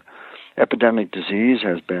presided over. Epidemic disease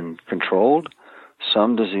has been controlled.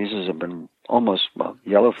 Some diseases have been almost,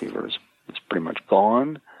 yellow fever is pretty much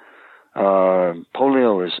gone.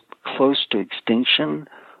 Polio is close to extinction.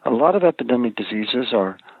 A lot of epidemic diseases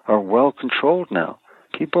are well controlled now.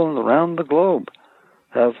 People around the globe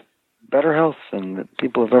have better health than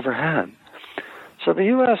people have ever had. So the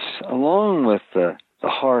U.S., along with the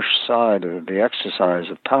harsh side of the exercise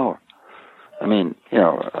of power,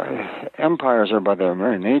 empires are by their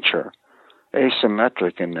very nature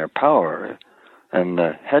asymmetric in their power, and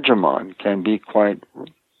the hegemon can be quite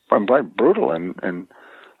brutal and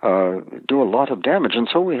do a lot of damage. And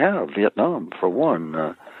so we have Vietnam, for one,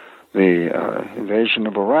 the invasion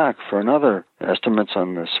of Iraq, for another. Estimates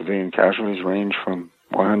on the civilian casualties range from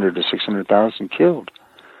 100 to 600,000 killed.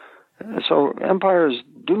 So empires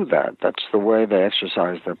do that. That's the way they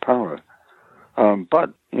exercise their power. But,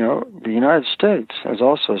 the United States has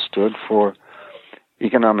also stood for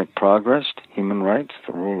economic progress, human rights,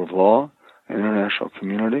 the rule of law, international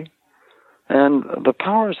community. And the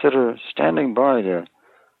powers that are standing by to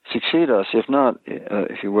succeed us, if not,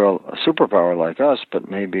 if you will, a superpower like us, but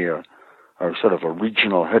maybe a sort of a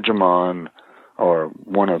regional hegemon or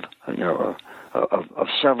one of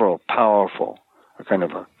several powerful, a kind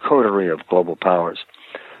of a coterie of global powers.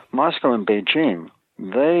 Moscow and Beijing,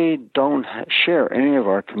 they don't share any of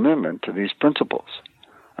our commitment to these principles.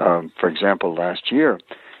 For example, last year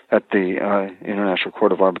at the International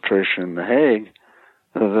Court of Arbitration in The Hague,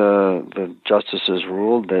 the justices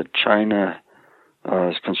ruled that China's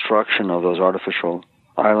construction of those artificial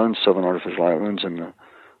islands, 7 artificial islands in the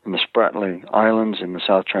Spratly Islands in the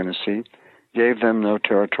South China Sea, gave them no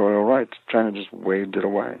territorial rights. China just waved it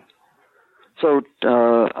away. So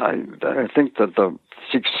I think that the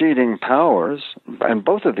succeeding powers, and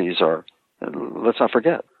both of these are, let's not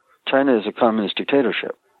forget, China is a communist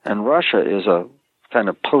dictatorship, and Russia is a kind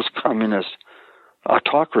of post-communist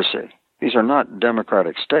autocracy. These are not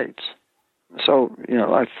democratic states. So,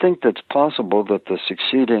 I think that's possible that the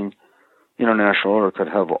succeeding international order could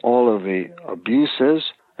have all of the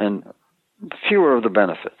abuses and fewer of the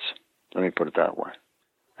benefits. Let me put it that way.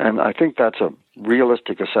 And I think that's a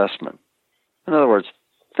realistic assessment. In other words,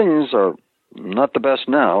 things are not the best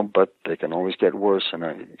now, but they can always get worse, and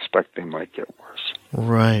I expect they might get worse.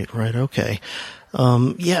 Right, okay. Well,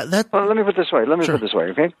 let me put it this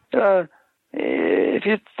way. Okay? If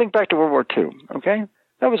you think back to World War II, okay,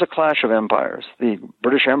 that was a clash of empires. The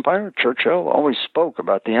British Empire, Churchill, always spoke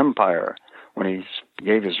about the empire when he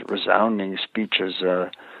gave his resounding speeches,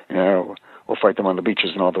 we'll fight them on the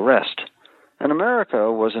beaches and all the rest. And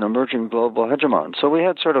America was an emerging global hegemon. So we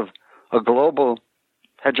had sort of a global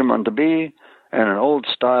hegemon to be and an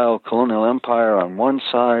old-style colonial empire on one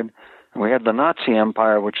side. And we had the Nazi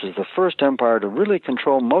Empire, which is the first empire to really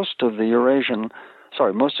control most of Europe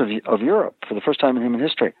for the first time in human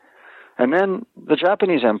history. And then the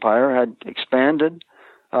Japanese Empire had expanded,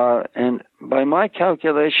 and by my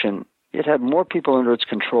calculation, it had more people under its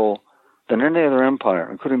control than any other empire,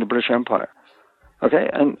 including the British Empire. Okay,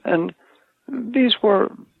 and these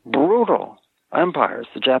were brutal empires,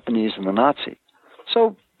 the Japanese and the Nazi.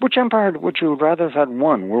 So which empire would you rather have had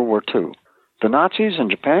won World War II? The Nazis in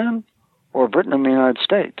Japan or Britain and the United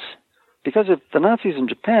States? Because if the Nazis in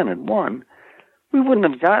Japan had won, we wouldn't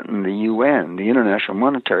have gotten the UN, the International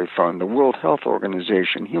Monetary Fund, the World Health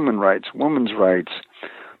Organization, human rights, women's rights,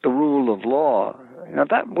 the rule of law.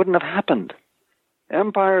 That wouldn't have happened.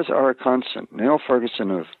 Empires are a constant. Neil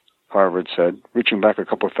Ferguson of Harvard said, reaching back a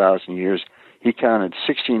couple of thousand years, he counted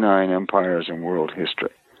 69 empires in world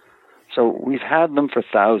history. So we've had them for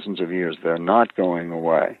thousands of years. They're not going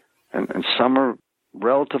away. And some are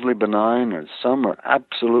relatively benign, and some are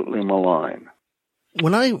absolutely malign.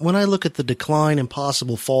 When I look at the decline and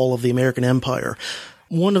possible fall of the American empire,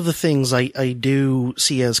 one of the things I do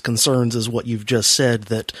see as concerns is what you've just said,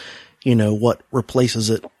 that, what replaces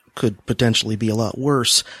it could potentially be a lot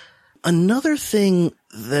worse. Another thing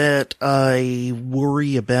that I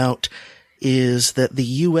worry about is that the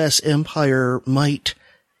U.S. empire might,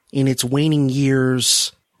 in its waning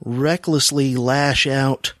years, recklessly lash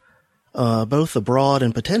out both abroad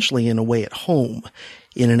and potentially in a way at home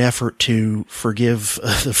in an effort to, forgive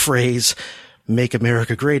the phrase, make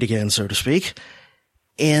America great again, so to speak.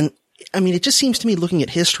 And, I mean, it just seems to me, looking at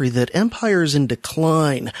history, that empires in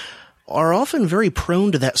decline are often very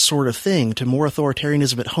prone to that sort of thing, to more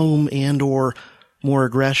authoritarianism at home and or more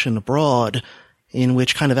aggression abroad, in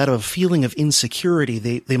which kind of out of a feeling of insecurity,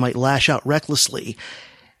 they might lash out recklessly.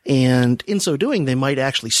 And in so doing, they might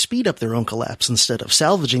actually speed up their own collapse instead of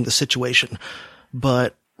salvaging the situation.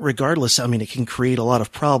 But regardless, I mean, it can create a lot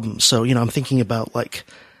of problems. So, I'm thinking about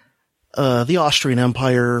the Austrian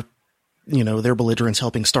Empire, their belligerents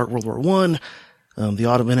helping start World War I, the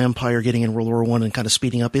Ottoman Empire getting in World War I and kind of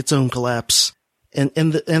speeding up its own collapse,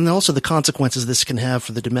 and also the consequences this can have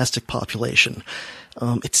for the domestic population.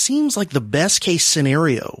 It seems like the best case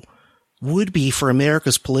scenario would be for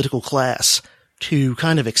America's political class to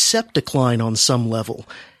kind of accept decline on some level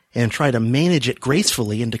and try to manage it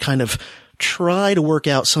gracefully, and to kind of try to work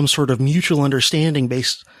out some sort of mutual understanding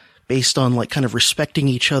based on kind of respecting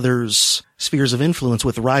each other's spheres of influence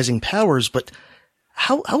with rising powers. But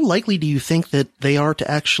how likely do you think that they are to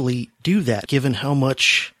actually do that, given how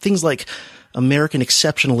much things like American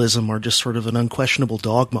exceptionalism are just sort of an unquestionable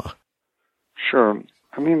dogma? Sure.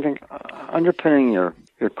 I mean, underpinning your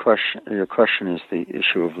question is the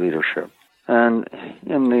issue of leadership. And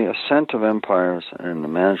in the ascent of empires and the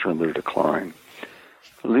management of their decline,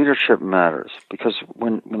 leadership matters, because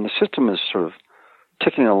when the system is sort of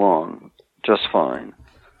ticking along just fine,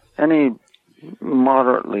 any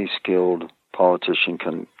moderately skilled politician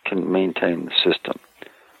can maintain the system.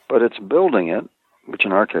 But it's building it, which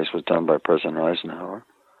in our case was done by President Eisenhower,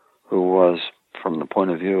 who was, from the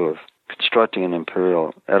point of view of constructing an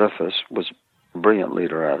imperial edifice, was a brilliant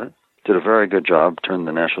leader at it, did a very good job, turned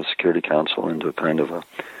the National Security Council into a kind of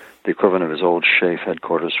the equivalent of his old SHAEF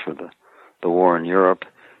headquarters for the war in Europe,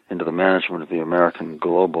 into the management of the American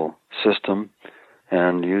global system,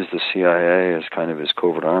 and used the CIA as kind of his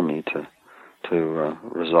covert army to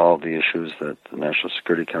resolve the issues that the National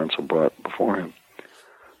Security Council brought before him.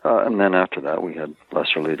 And then after that, we had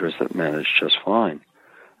lesser leaders that managed just fine.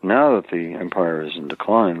 Now that the empire is in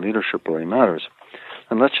decline, leadership really matters.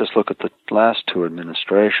 And let's just look at the last two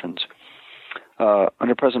administrations.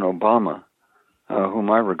 Under President Obama, whom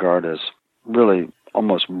I regard as really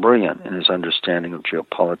almost brilliant in his understanding of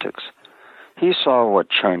geopolitics, he saw what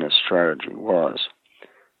China's strategy was.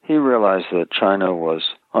 He realized that China was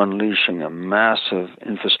unleashing a massive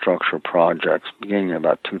infrastructure project beginning in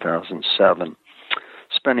about 2007,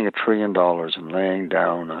 spending $1 trillion and laying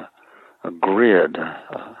down a grid,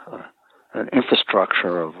 an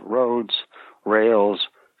infrastructure of roads, rails,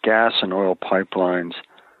 gas and oil pipelines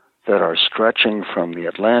that are stretching from the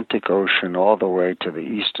Atlantic Ocean all the way to the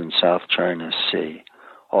East and South China Sea,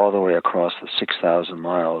 all the way across the 6,000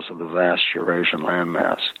 miles of the vast Eurasian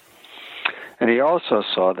landmass. And he also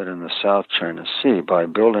saw that in the South China Sea, by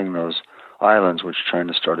building those islands, which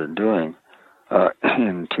China started doing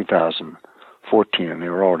in 2014, and they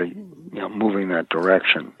were already moving that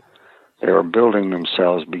direction, they were building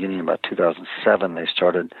themselves beginning about 2007. They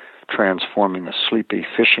started transforming a sleepy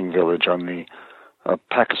fishing village on the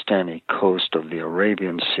Pakistani coast of the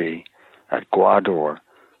Arabian Sea at Gwadar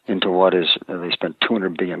into what is, they spent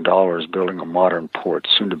 $200 billion building a modern port,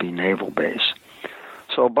 soon-to-be naval base.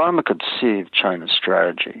 So Obama could see China's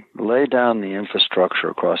strategy, lay down the infrastructure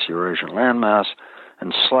across the Eurasian landmass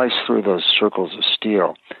and slice through those circles of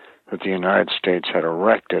steel that the United States had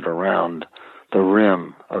erected around the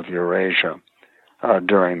rim of Eurasia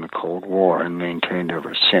during the Cold War and maintained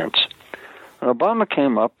ever since. And Obama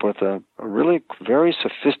came up with a really very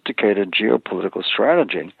sophisticated geopolitical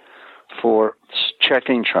strategy for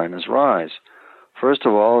checking China's rise. First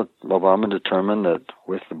of all, Obama determined that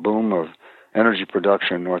with the boom of energy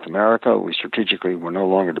production in North America, we strategically were no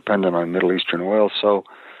longer dependent on Middle Eastern oil. So,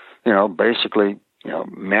 basically,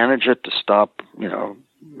 manage it to stop,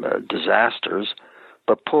 disasters,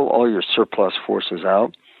 but pull all your surplus forces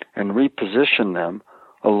out and reposition them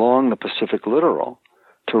along the Pacific littoral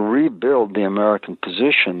to rebuild the American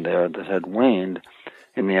position there that had waned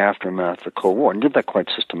in the aftermath of the Cold War, and did that quite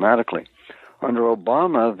systematically. Under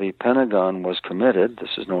Obama, the Pentagon was committed,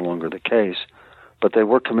 this is no longer the case, but they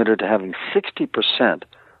were committed to having 60%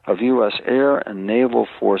 of U.S. air and naval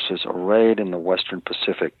forces arrayed in the Western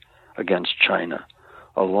Pacific against China,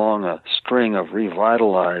 along a string of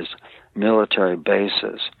revitalized military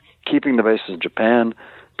bases, keeping the bases in Japan,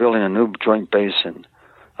 building a new joint base in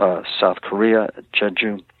South Korea at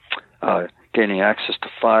Jeju, gaining access to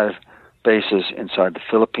 5 bases inside the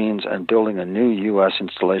Philippines, and building a new U.S.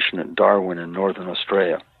 installation at Darwin in northern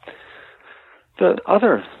Australia.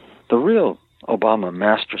 The real Obama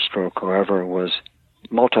masterstroke, however, was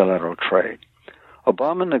multilateral trade.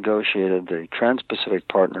 Obama negotiated the Trans-Pacific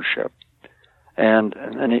Partnership, and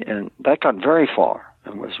that got very far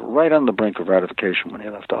and was right on the brink of ratification when he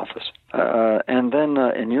left office. And then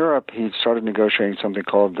in Europe, he started negotiating something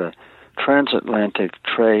called the Transatlantic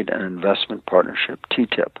Trade and Investment Partnership,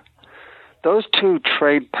 TTIP. Those two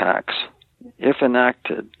trade pacts, if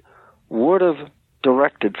enacted, would have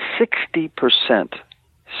directed 60%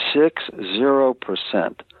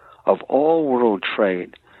 of all world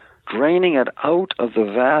trade, draining it out of the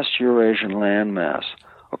vast Eurasian landmass,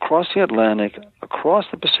 across the Atlantic, across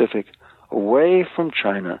the Pacific, away from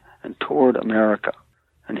China and toward America.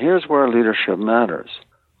 And here's where leadership matters.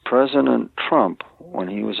 President Trump, when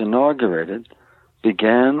he was inaugurated,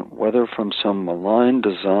 began, whether from some malign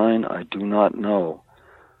design, I do not know,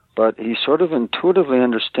 but he sort of intuitively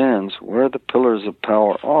understands where the pillars of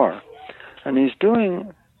power are, and he's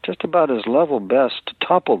doing just about his level best to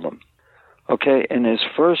topple them. Okay, in his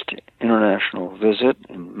first international visit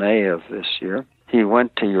in May of this year, he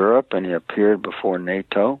went to Europe and he appeared before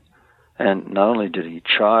NATO, and not only did he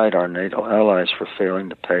chide our NATO allies for failing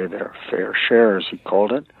to pay their fair share, as he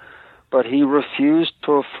called it, but he refused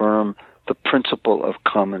to affirm the principle of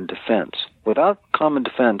common defense. Without common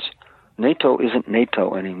defense, NATO isn't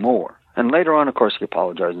NATO anymore. And later on, of course, he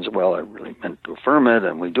apologized and said, well, I really meant to affirm it,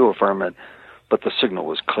 and we do affirm it, but the signal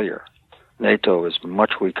was clear. NATO is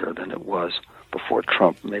much weaker than it was before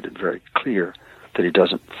Trump made it very clear that he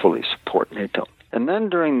doesn't fully support NATO. And then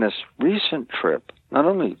during this recent trip, not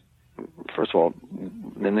only, first of all,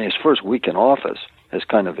 in his first week in office, as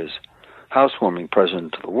kind of his housewarming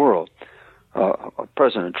president to the world,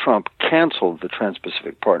 President Trump canceled the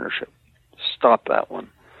Trans-Pacific Partnership, stopped that one,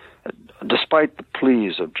 despite the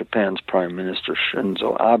pleas of Japan's Prime Minister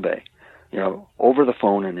Shinzo Abe, over the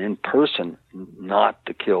phone and in person, not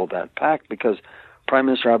to kill that pact, because Prime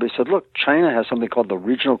Minister Abe said, look, China has something called the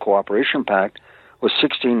Regional Cooperation Pact with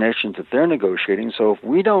 16 nations that they're negotiating, so if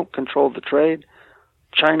we don't control the trade,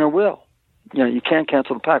 China will. You can't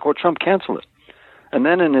cancel the pact. Well, Trump canceled it. And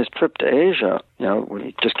then in his trip to Asia, when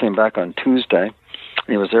he just came back on Tuesday, and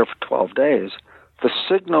he was there for 12 days, the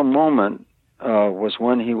signal moment was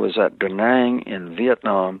when he was at Da Nang in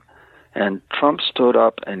Vietnam, and Trump stood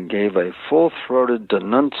up and gave a full-throated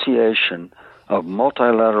denunciation of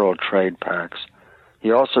multilateral trade pacts.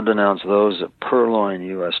 He also denounced those that purloin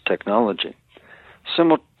U.S. technology.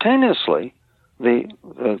 Simultaneously, the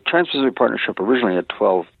Trans-Pacific Partnership originally had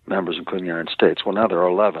 12 members, including the United States. Well, now there are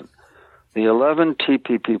 11. The 11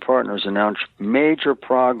 TPP partners announced major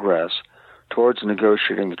progress towards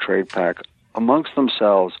negotiating the trade pact amongst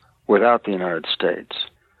themselves without the United States.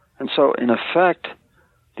 And so, in effect,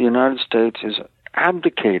 the United States is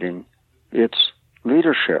abdicating its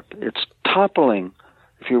leadership. It's toppling,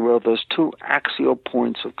 if you will, those two axial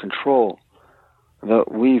points of control that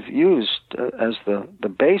we've used as the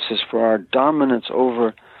basis for our dominance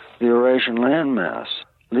over the Eurasian landmass,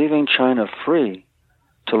 leaving China free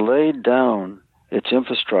to lay down its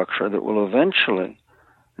infrastructure that will eventually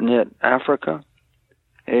knit Africa,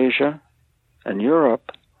 Asia, and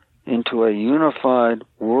Europe into a unified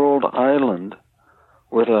world island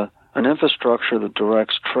with an infrastructure that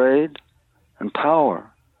directs trade and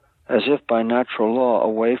power as if by natural law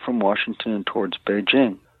away from Washington and towards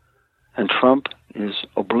Beijing. And Trump is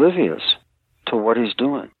oblivious to what he's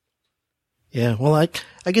doing. Yeah, well, I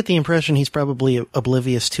get the impression he's probably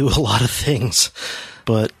oblivious to a lot of things.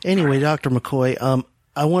 But anyway, Dr. McCoy,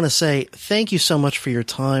 I want to say thank you so much for your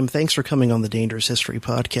time. Thanks for coming on the Dangerous History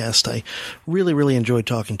podcast. I really, really enjoyed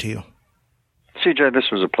talking to you. CJ,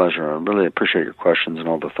 this was a pleasure. I really appreciate your questions and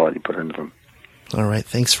all the thought you put into them. All right,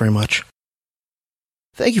 thanks very much.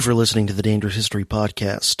 Thank you for listening to the Dangerous History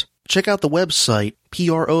podcast. Check out the website,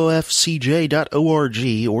 profcj.org,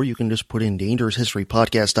 or you can just put in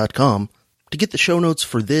dangeroushistorypodcast.com to get the show notes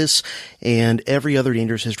for this and every other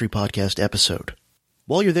Dangerous History podcast episode.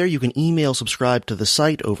 While you're there, you can email subscribe to the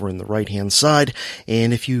site over in the right-hand side,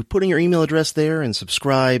 and if you put in your email address there and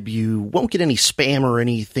subscribe, you won't get any spam or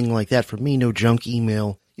anything like that from me, no junk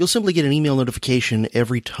email. You'll simply get an email notification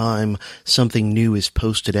every time something new is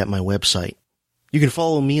posted at my website. You can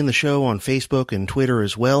follow me and the show on Facebook and Twitter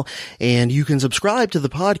as well, and you can subscribe to the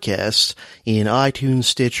podcast in iTunes,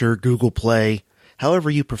 Stitcher, Google Play, however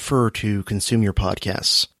you prefer to consume your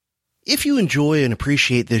podcasts. If you enjoy and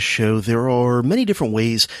appreciate this show, there are many different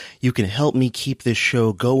ways you can help me keep this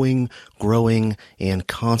show going, growing, and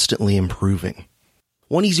constantly improving.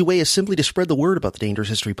 One easy way is simply to spread the word about the Dangerous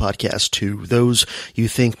History Podcast to those you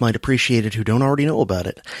think might appreciate it who don't already know about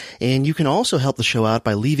it. And you can also help the show out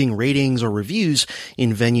by leaving ratings or reviews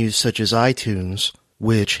in venues such as iTunes,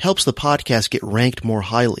 which helps the podcast get ranked more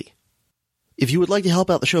highly. If you would like to help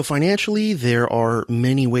out the show financially, there are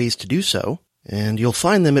many ways to do so, and you'll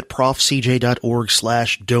find them at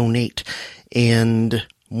profcj.org/donate. And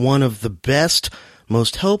one of the best,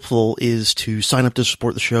 most helpful is to sign up to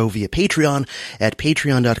support the show via Patreon at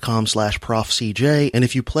patreon.com/profcj. And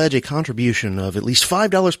if you pledge a contribution of at least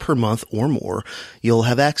 $5 per month or more, you'll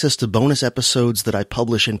have access to bonus episodes that I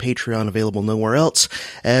publish in Patreon available nowhere else,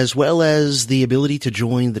 as well as the ability to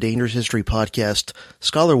join the Dangerous History Podcast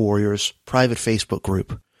Scholar Warriors private Facebook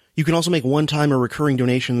group. You can also make one-time or recurring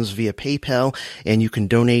donations via PayPal, and you can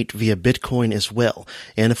donate via Bitcoin as well.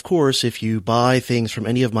 And of course, if you buy things from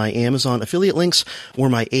any of my Amazon affiliate links or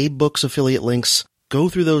my Abe Books affiliate links, go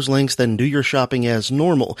through those links, then do your shopping as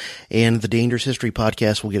normal, and the Dangerous History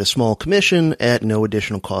Podcast will get a small commission at no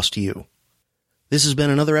additional cost to you. This has been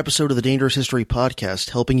another episode of the Dangerous History Podcast,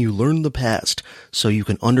 helping you learn the past so you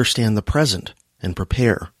can understand the present and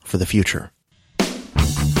prepare for the future.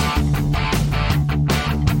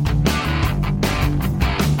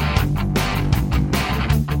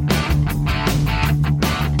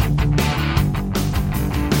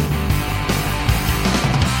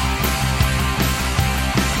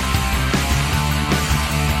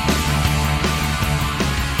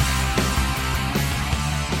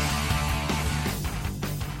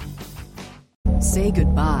 Say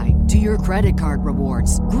goodbye to your credit card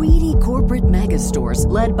rewards. Greedy corporate mega stores,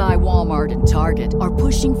 led by Walmart and Target, are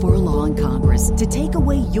pushing for a law in Congress to take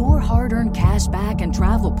away your hard-earned cash back and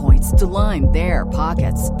travel points to line their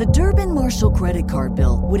pockets. The Durbin-Marshall credit card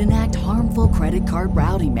bill would enact harmful credit card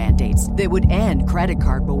routing mandates that would end credit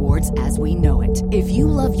card rewards as we know it. If you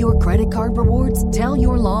love your credit card rewards, tell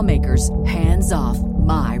your lawmakers, hands off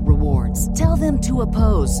my rewards. Tell them to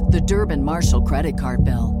oppose the Durbin-Marshall credit card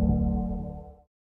bill.